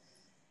 So,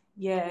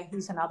 yeah,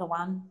 he's another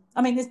one.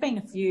 I mean, there's been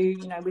a few,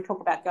 you know, we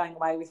talk about going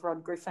away with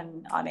Rod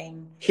Griffin. I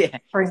mean, Yeah.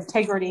 for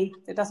integrity,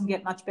 it doesn't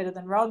get much better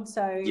than Rod.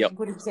 So Yep.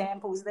 good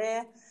examples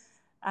there.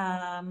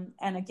 And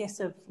I guess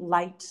of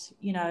late,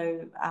 you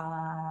know,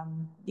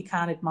 you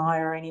can't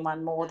admire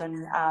anyone more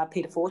than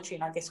Peter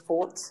Fortune. I guess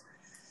Fort's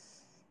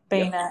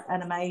been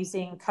an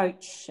amazing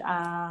coach.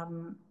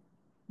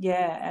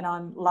 Yeah, and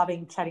I'm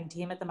loving chatting to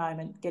him at the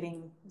moment,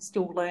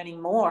 still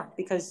learning more,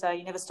 because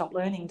you never stop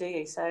learning, do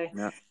you? So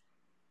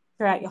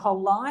throughout your whole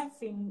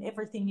life in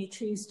everything you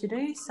choose to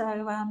do.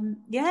 So,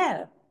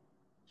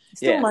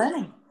 still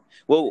learning.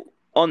 Well,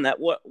 on that,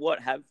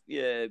 what have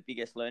your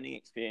biggest learning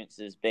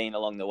experiences been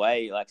along the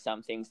way? Like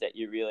some things that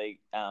you really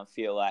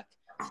feel like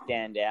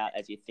stand out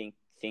as you think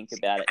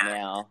about it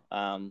now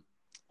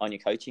on your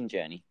coaching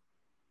journey?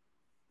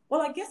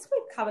 Well, I guess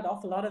we've covered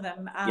off a lot of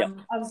them. I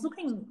was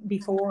looking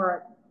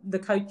before the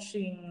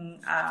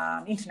coaching,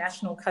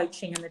 international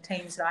coaching, and the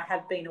teams that I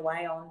have been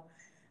away on.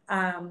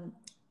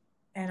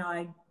 And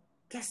I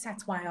guess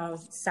that's why I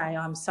would say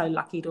I'm so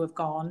lucky to have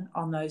gone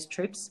on those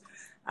trips,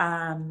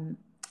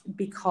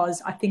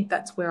 because I think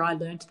that's where I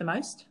learned the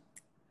most.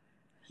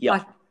 Yeah.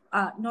 Like,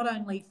 not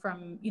only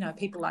from, you know,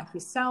 people like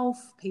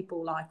yourself,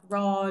 people like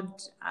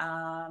Rod,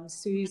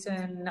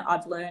 Susan.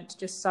 I've learned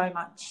just so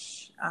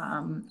much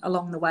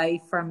along the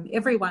way from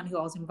everyone who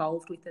I was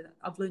involved with.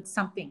 I've learned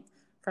something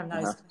from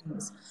those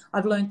things.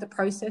 I've learned the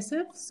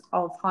processes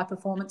of high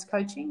performance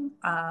coaching.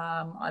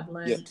 I've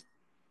learned,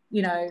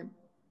 you know,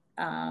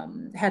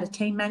 how to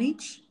team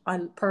manage. I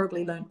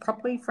probably learned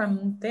properly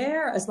from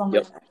there, as well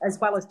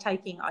as I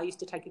used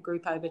to take a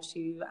group over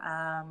to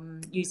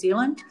New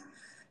Zealand.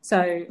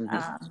 So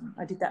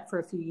I did that for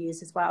a few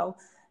years as well.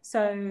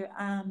 So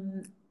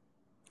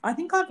I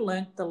think I've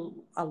learned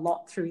a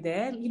lot through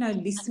there, you know,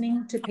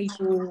 listening to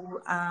people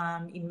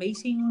in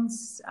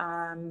meetings,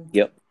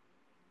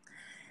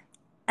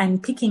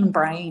 and picking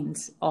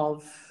brains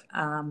of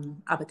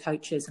other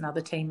coaches and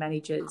other team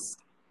managers,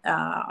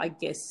 I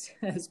guess,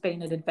 has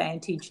been an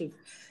advantage of,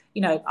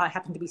 you know, I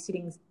happen to be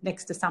sitting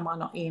next to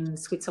someone in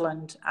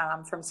Switzerland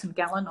from St.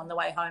 Gallen on the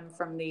way home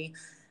from the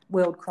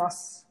World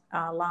Cross,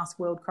 last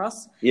World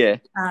Cross. Yeah.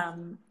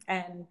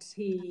 And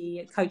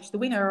he coached the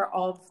winner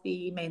of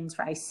the men's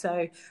race.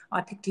 So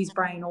I picked his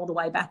brain all the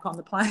way back on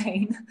the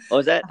plane. Oh,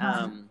 was that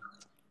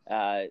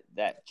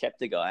that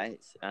Chepter guy?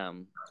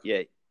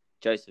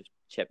 Joseph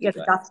Chepter. Yeah,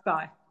 the Dutch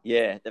guy.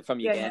 Yeah,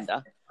 from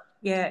Uganda.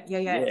 Yeah.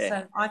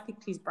 So I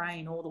picked his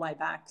brain all the way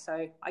back.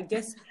 So I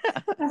guess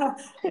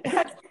that's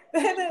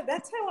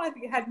how I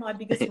had my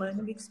biggest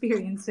learning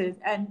experiences.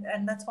 And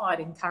that's why I'd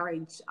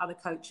encourage other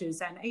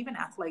coaches and even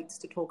athletes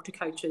to talk to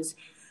coaches.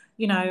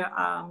 You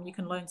know, you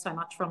can learn so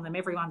much from them.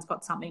 Everyone's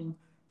got something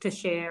to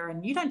share,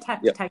 and you don't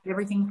have to take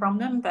everything from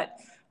them, but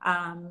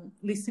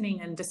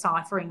listening and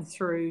deciphering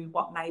through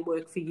what may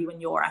work for you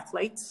and your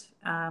athletes,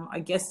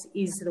 I guess,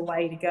 is the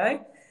way to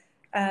go.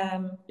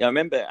 I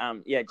remember,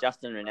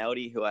 Justin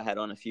Rinaldi, who I had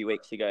on a few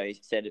weeks ago, he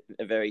said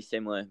a very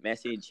similar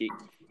message.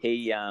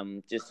 He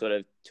just sort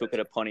of took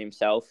it upon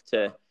himself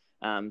to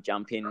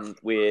jump in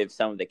with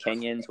some of the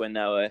Kenyans when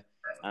they were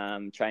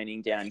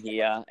training down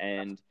here,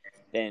 and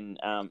then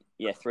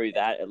through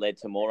that it led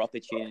to more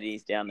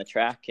opportunities down the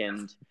track.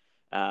 And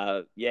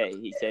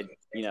he said,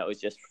 you know, it was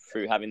just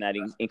through having that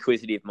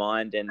inquisitive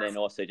mind, and then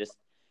also just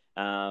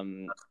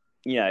having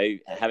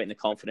the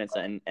confidence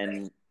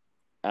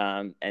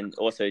and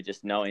also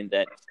just knowing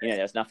that, you know,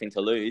 there's nothing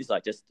to lose,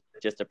 like just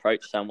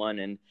approach someone,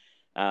 and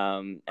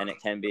it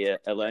can be a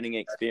learning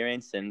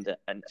experience and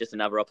just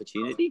another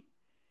opportunity.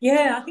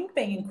 Yeah, I think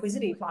being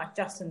inquisitive, like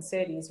Justin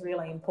said, is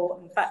really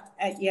important. But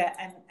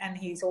and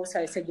he's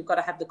also said you've got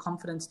to have the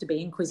confidence to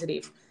be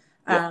inquisitive.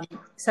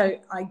 So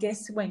I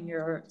guess when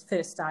you're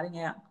first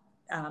starting out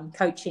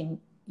coaching,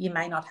 you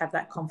may not have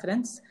that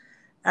confidence.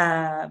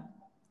 I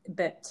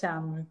would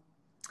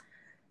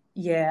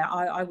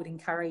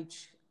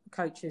encourage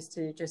coaches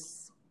to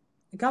just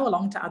go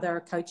along to other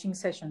coaching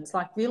sessions,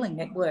 like really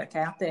network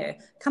out there.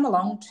 Come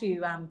along to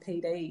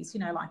PDs,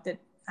 you know, like that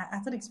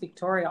Athletics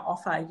Victoria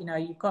offer. You know,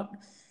 you've got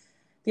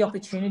the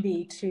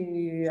opportunity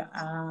to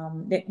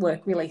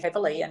network really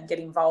heavily and get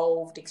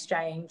involved,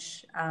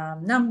 exchange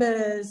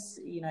numbers,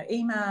 you know,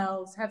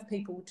 emails, have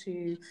people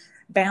to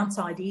bounce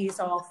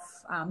ideas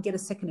off, get a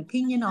second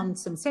opinion on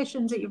some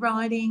sessions that you're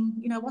riding.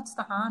 You know, what's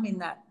the harm in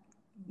that?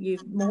 The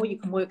more you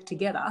can work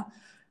together,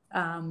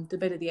 the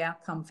better the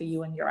outcome for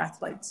you and your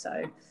athletes.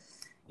 So,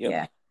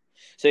 yeah.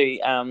 So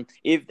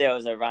if there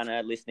was a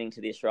runner listening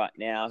to this right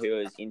now who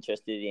is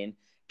interested in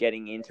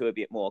getting into a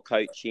bit more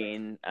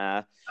coaching,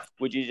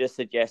 would you just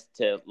suggest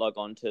to log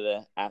on to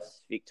the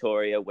AFS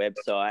Victoria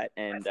website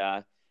and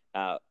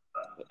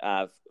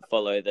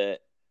follow the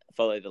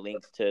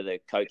links to the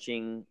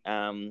coaching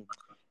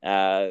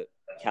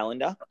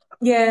calendar?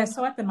 Yeah,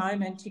 so at the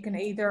moment you can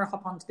either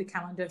hop onto the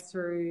calendar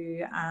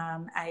through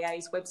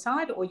AA's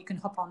website, or you can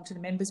hop onto the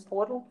members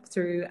portal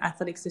through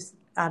Athletics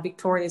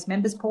Victoria's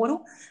members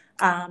portal,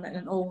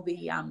 and all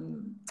the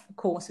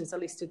courses are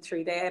listed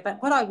through there.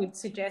 But what I would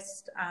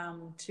suggest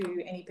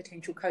to any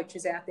potential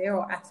coaches out there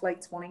or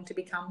athletes wanting to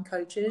become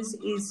coaches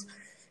is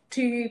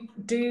to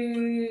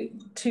do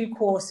 2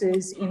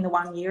 courses in the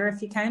 1 year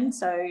if you can.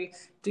 So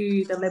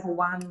do the level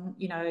 1,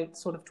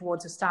 sort of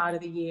towards the start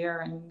of the year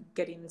and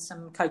get in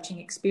some coaching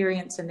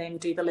experience, and then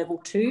do the level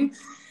 2.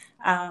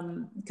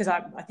 Because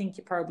I think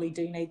you probably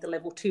do need the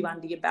level 2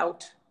 under your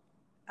belt,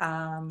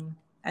 and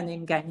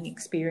then gaining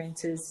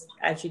experiences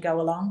as you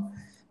go along.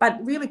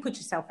 But really put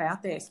yourself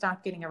out there,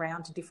 start getting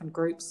around to different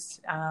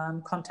groups,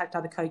 contact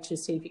other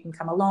coaches, see if you can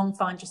come along,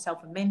 find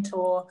yourself a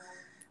mentor.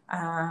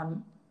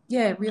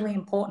 Really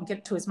important.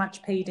 Get to as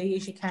much PD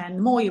as you can.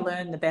 The more you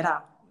learn, the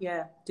better.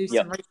 Yeah, do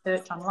some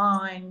research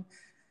online.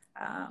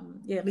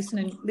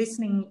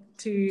 Listening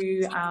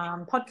to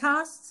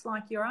podcasts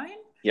like your own.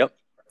 Yep.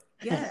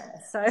 Yeah,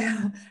 so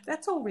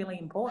that's all really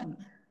important.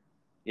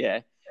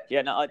 Yeah.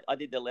 No, I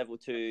did the level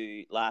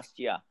 2 last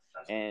year,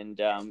 and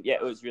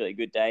it was really a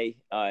good day.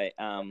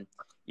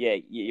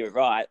 You're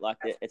right. Like,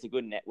 it's a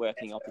good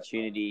networking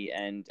opportunity,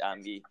 and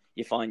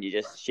you find you're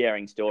just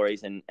sharing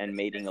stories and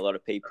meeting a lot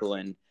of people.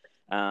 And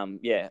I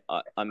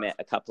met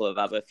a couple of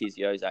other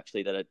physios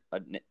actually that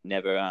I'd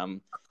never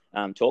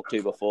talked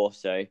to before.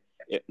 So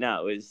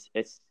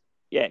it's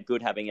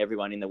good having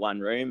everyone in the one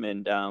room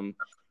and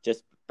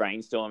just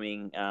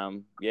brainstorming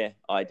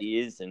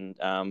ideas and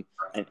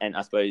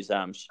I suppose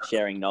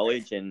sharing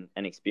knowledge and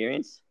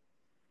experience.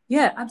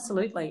 Yeah,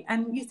 absolutely.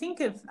 And you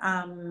think of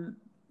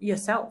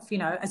yourself,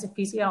 as a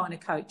physio and a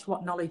coach,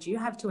 what knowledge you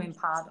have to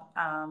impart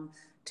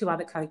to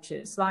other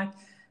coaches. Like,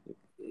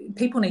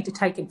 people need to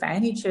take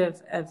advantage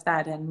of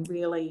that and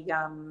really,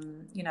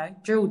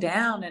 drill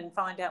down and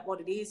find out what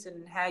it is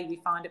and how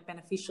you find it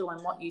beneficial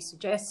and what you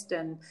suggest,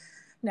 and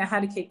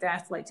how to keep the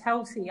athletes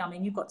healthy. I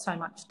mean, you've got so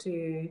much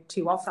to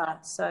offer.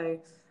 So,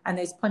 and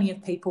there's plenty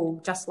of people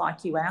just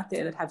like you out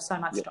there that have so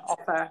much to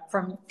offer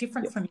from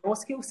your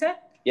skill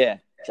set. Yeah,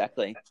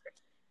 exactly.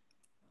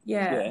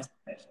 Yeah.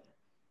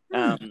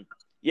 And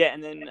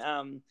then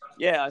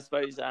I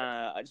suppose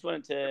I just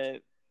wanted to.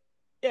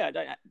 I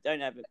don't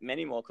have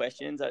many more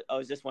questions. I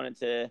was just wanted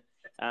to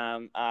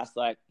ask,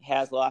 like,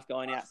 how's life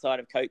going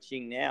outside of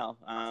coaching now?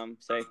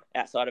 So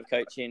outside of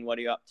coaching, what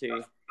are you up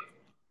to?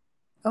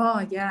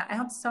 Oh, yeah,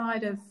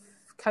 outside of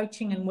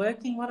coaching and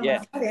working, what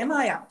am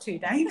I up to,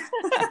 Dane?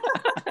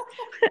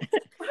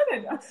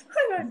 I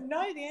don't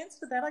know the answer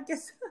to that. I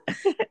guess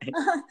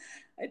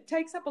it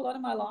takes up a lot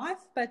of my life,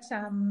 but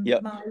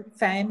my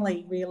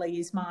family really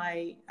is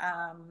my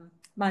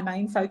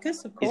main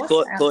focus, of course.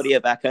 Is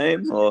Claudia back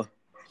home, or?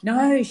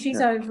 No,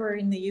 she's over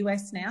in the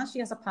US now. She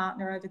has a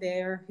partner over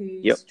there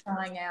who's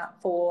trying out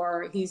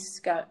he's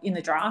got in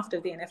the draft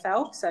of the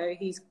NFL. So I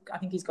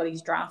think he's got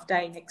his draft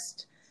day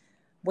next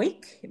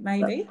week,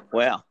 maybe.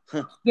 Wow.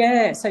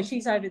 Yeah, so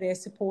she's over there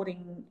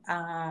supporting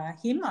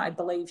him. I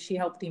believe she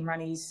helped him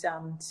run his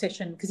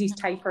session because he's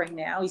tapering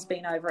now. He's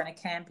been over in a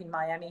camp in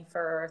Miami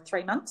for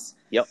 3 months.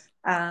 Yep.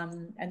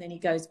 And then he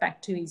goes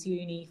back to his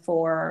uni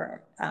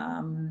for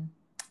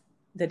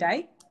the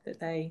day that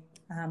they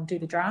do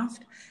the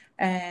draft.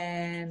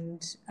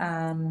 And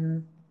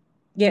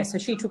so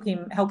she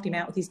helped him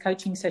out with his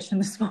coaching session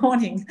this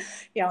morning.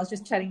 I was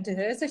just chatting to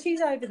her. So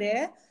she's over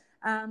there.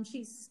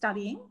 She's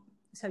studying.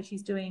 So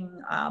she's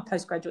doing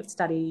postgraduate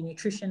study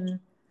nutrition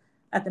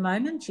at the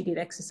moment. She did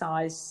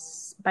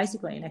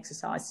basically an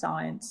exercise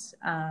science,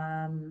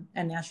 and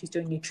now she's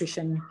doing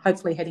nutrition,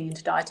 hopefully heading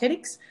into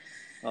dietetics.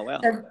 Oh,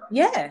 wow.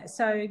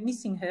 So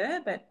missing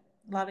her, but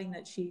loving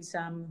that she's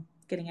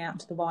getting out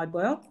into the wide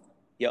world.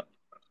 Yep.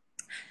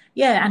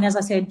 Yeah, and as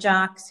I said,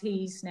 Jarks,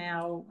 he's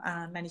now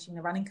managing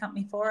the running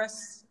company for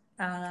us.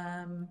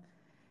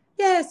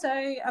 So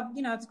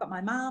I've got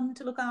my mum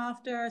to look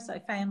after. So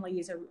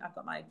family I've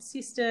got my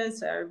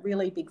sisters, a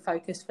really big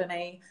focus for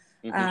me.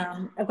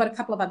 Mm-hmm. I've got a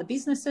couple of other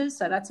businesses,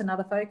 so that's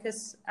another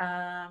focus.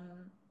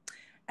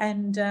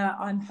 And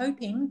I'm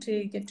hoping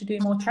to get to do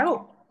more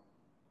travel.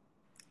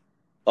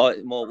 Oh,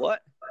 more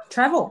what?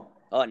 Travel.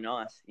 Oh,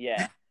 nice.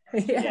 Yeah.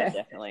 Yeah,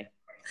 definitely.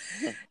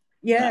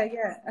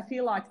 Yeah. I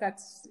feel like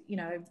that's,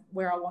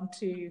 where I want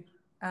to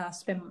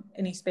spend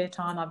any spare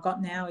time I've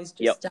got now is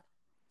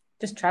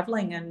just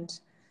traveling and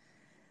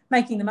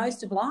making the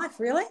most of life,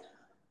 really.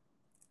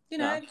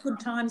 Good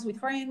times with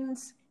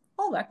friends,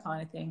 all that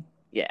kind of thing.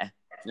 Yeah.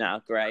 No,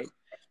 great.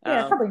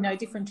 Yeah, probably no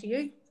different to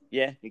you.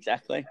 Yeah,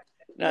 exactly.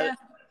 No,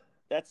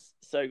 that's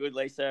so good,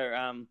 Lisa.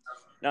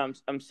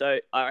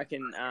 I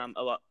reckon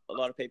a lot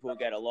of people will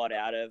get a lot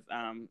out of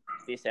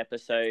this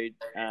episode.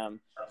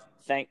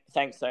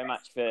 Thanks so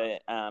much for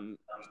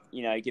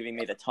giving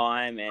me the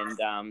time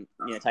and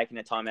taking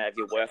the time out of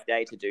your work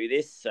day to do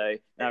this.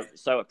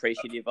 So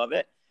appreciative of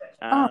it.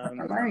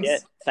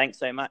 Thanks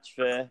so much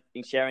for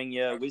sharing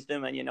your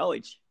wisdom and your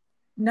knowledge.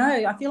 No,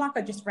 I feel like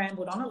I just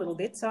rambled on a little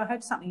bit, so I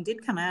hope something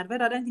did come out of it.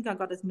 I don't think I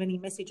got as many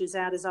messages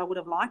out as I would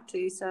have liked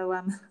to, so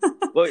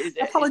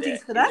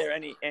apologies for that. Is there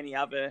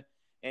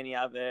any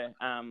other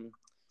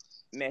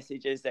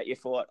messages that you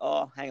thought,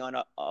 oh, hang on,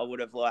 I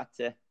would have liked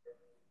to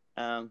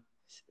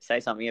say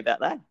something about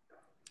that?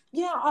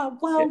 Yeah,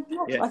 well,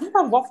 Yeah. I think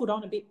I waffled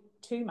on a bit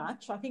too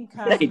much. I think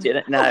No, you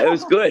didn't. No, it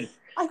was good.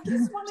 I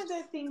guess one of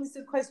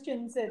the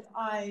questions that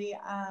I,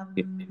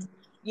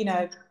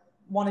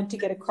 wanted to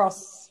get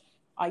across,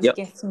 I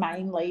guess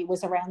mainly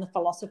was around the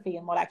philosophy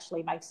and what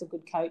actually makes a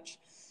good coach.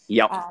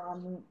 Yep.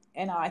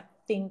 And I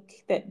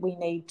think that we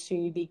need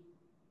to be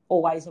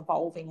always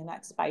evolving in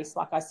that space,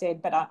 like I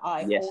said. But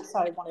I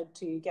also wanted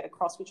to get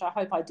across, which I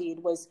hope I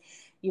did, was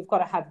you've got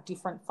to have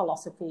different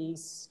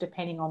philosophies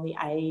depending on the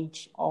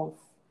age of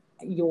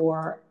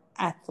your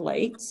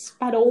athletes,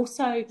 but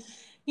also,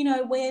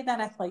 where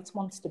that athlete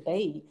wants to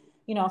be.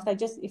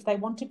 If they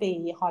want to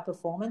be high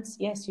performance,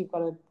 yes, you've got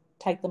to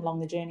take them along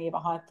the journey of a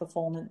high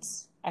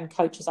performance and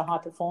coach as a high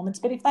performance.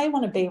 But if they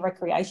want to be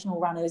recreational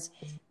runners,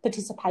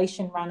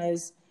 participation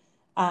runners,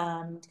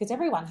 because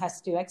everyone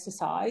has to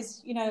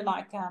exercise,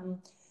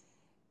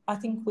 I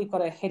think we've got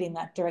to head in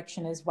that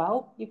direction as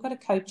well. You've got to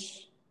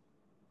coach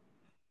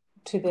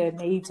to the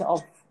needs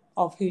of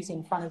who's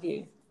in front of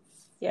you.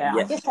 Yeah,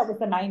 yes. I guess that was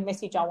the main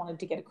message I wanted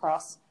to get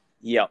across.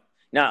 Yep.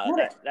 No,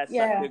 that's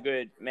such a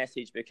good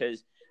message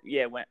because,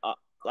 when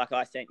like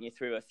I sent you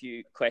through a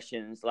few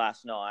questions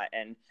last night,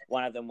 and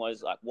one of them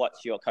was like,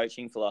 what's your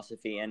coaching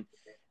philosophy? And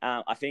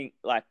I think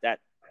like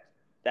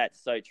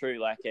that's so true.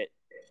 Like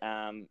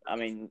I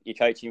mean, your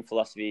coaching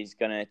philosophy is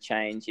going to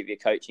change if you're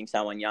coaching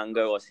someone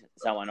younger or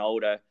someone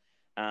older,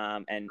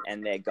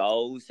 and their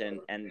goals,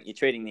 and you're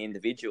treating the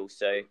individual.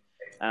 So,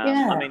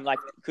 I mean, like,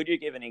 could you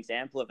give an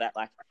example of that?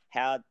 Like,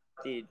 how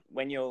did,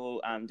 when you're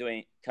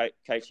doing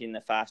coaching the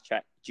fast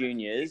track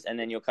juniors, and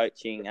then you're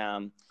coaching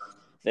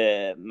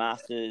the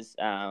masters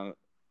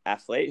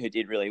athlete who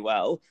did really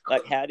well,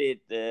 like, how did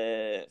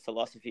the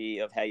philosophy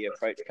of how you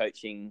approach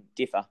coaching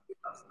differ?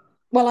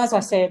 Well, as I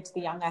said,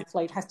 the young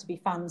athlete has to be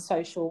fun,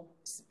 social,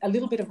 a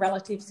little bit of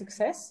relative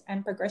success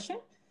and progression,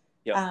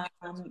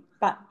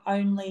 but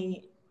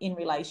only in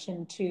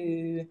relation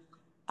to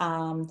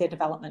their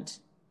development.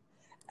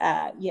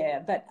 But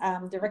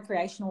the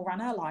recreational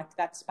runner, like,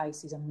 that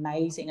space is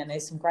amazing, and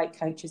there's some great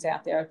coaches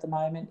out there at the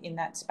moment in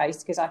that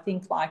space, because I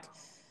think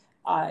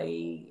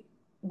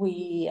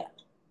we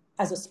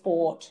as a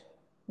sport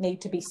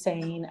need to be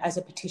seen as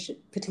a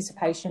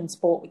participation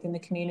sport within the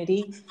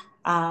community,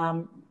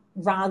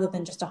 rather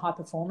than just a high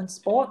performance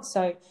sport.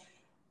 So,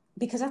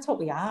 because that's what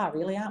we are,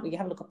 really, aren't we? You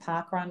have a look at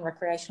park run,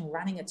 recreational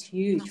running, it's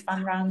huge,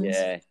 fun runs.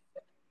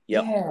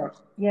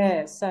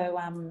 So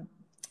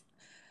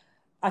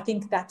I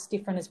think that's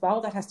different as well.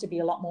 That has to be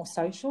a lot more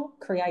social,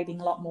 creating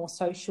a lot more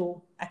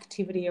social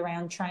activity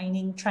around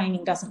training.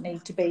 Training doesn't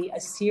need to be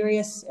as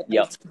serious. It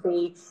needs to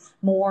be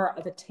more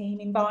of a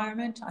team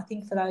environment, I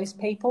think, for those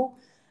people.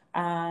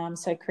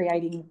 So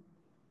creating,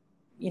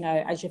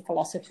 as your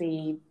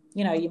philosophy,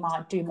 you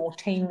might do more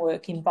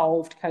teamwork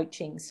involved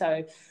coaching.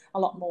 So a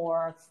lot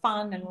more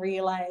fun and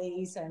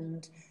relays,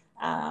 and,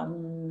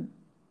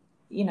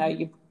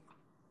 you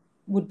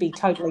would be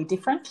totally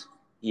different.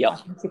 I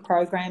think your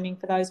programming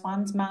for those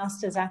ones.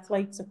 Masters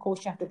athletes, of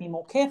course, you have to be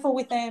more careful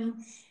with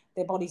them.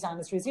 Their bodies aren't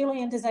as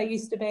resilient as they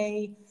used to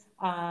be,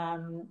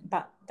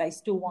 but they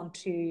still want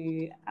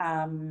to.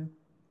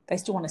 They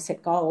still want to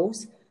set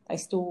goals. They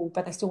still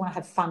want to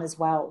have fun as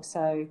well.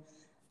 So,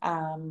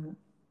 high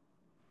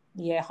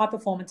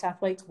performance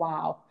athletes.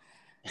 Wow.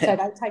 So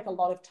they take a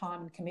lot of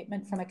time and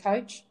commitment from a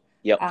coach.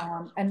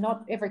 And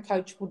not every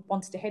coach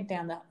wants to head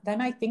down they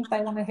may think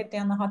they want to head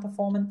down the high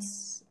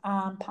performance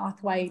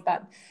pathway,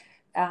 but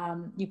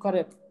you've got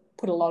to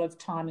put a lot of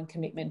time and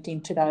commitment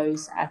into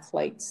those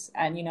athletes,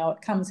 and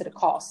it comes at a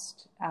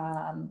cost.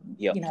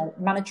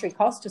 Monetary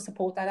cost to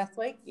support that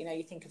athlete.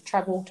 You think of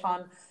travel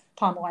time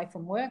away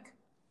from work.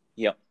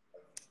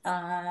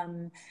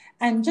 And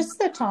just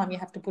the time you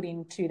have to put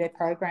into their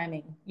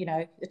programming.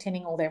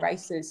 Attending all their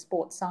races,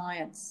 sports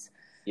science.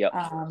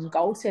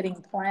 Goal setting,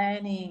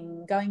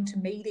 planning, going to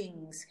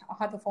meetings,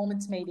 high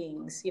performance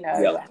meetings,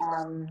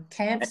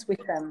 camps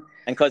with them.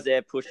 And because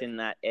they're pushing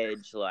that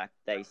edge, like,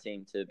 they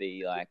seem to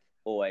be like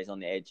always on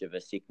the edge of a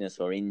sickness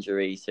or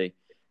injury. So,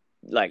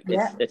 like,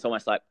 it's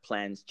almost like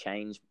plans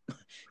change,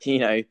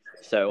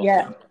 so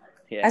often.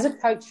 As a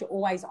coach, you're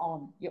always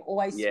on. You're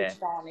always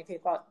switched on if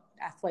you've got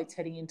athletes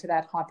heading into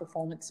that high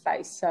performance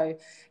space. So,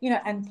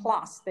 and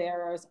plus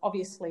there is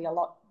obviously a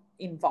lot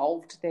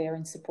involved there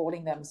in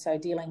supporting them, so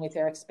dealing with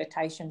their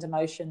expectations,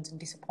 emotions and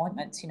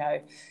disappointments,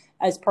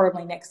 as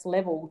probably next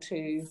level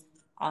to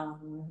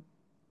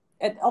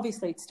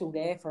obviously it's still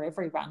there for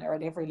every runner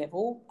at every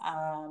level,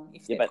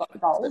 if they've got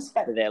goals,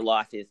 but their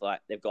life is like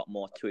they've got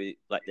more to,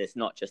 like, there's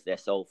not just their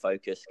sole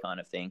focus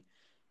kind of thing.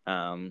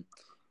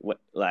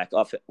 Like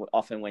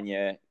often when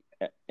you're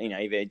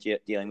if you're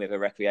dealing with a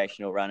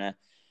recreational runner,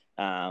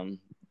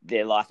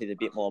 their life is a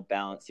bit more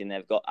balanced, and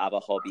they've got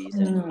other hobbies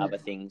and other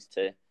things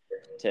to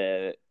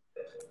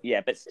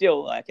but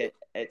still, like,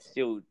 it's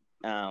still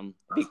a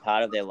big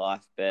part of their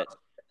life. But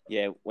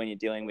when you're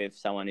dealing with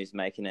someone who's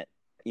making it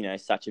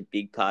such a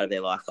big part of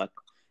their life, like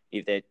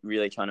if they're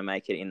really trying to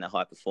make it in the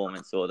high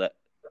performance, or that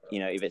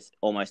if it's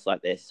almost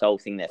like their sole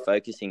thing they're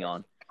focusing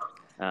on.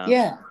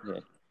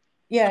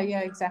 Yeah,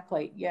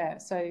 exactly. Yeah.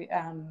 So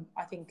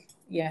I think,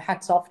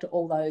 hats off to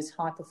all those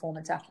high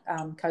performance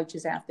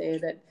coaches out there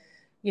that,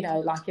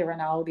 like your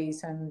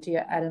Rinaldis and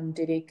your Adam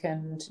Didyk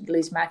and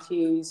Liz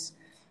Matthews,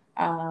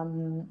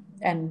 and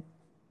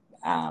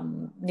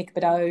Nick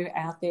Badeau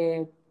out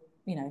there,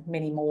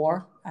 many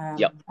more.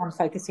 Yep. I'm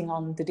focusing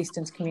on the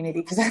distance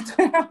community because that's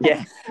where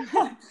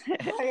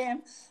I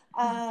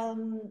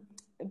am.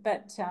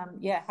 But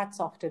hats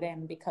off to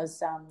them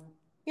because,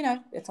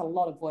 it's a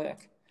lot of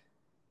work.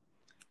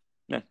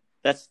 No,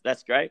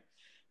 that's great.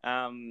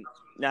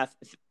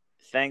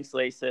 Thanks,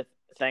 Lisa.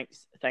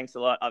 Thanks a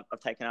lot. I've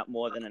taken up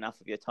more than enough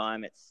of your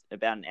time. It's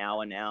about an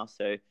hour now,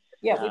 so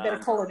yeah, we better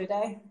call it a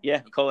day. Yeah,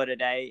 call it a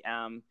day.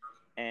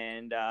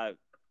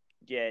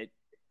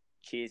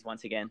 Cheers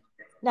once again.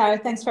 No,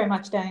 thanks very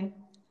much, Dane.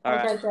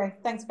 Have a great day.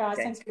 Thanks, guys.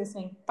 Okay. Thanks for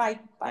listening. Bye.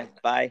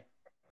 Bye.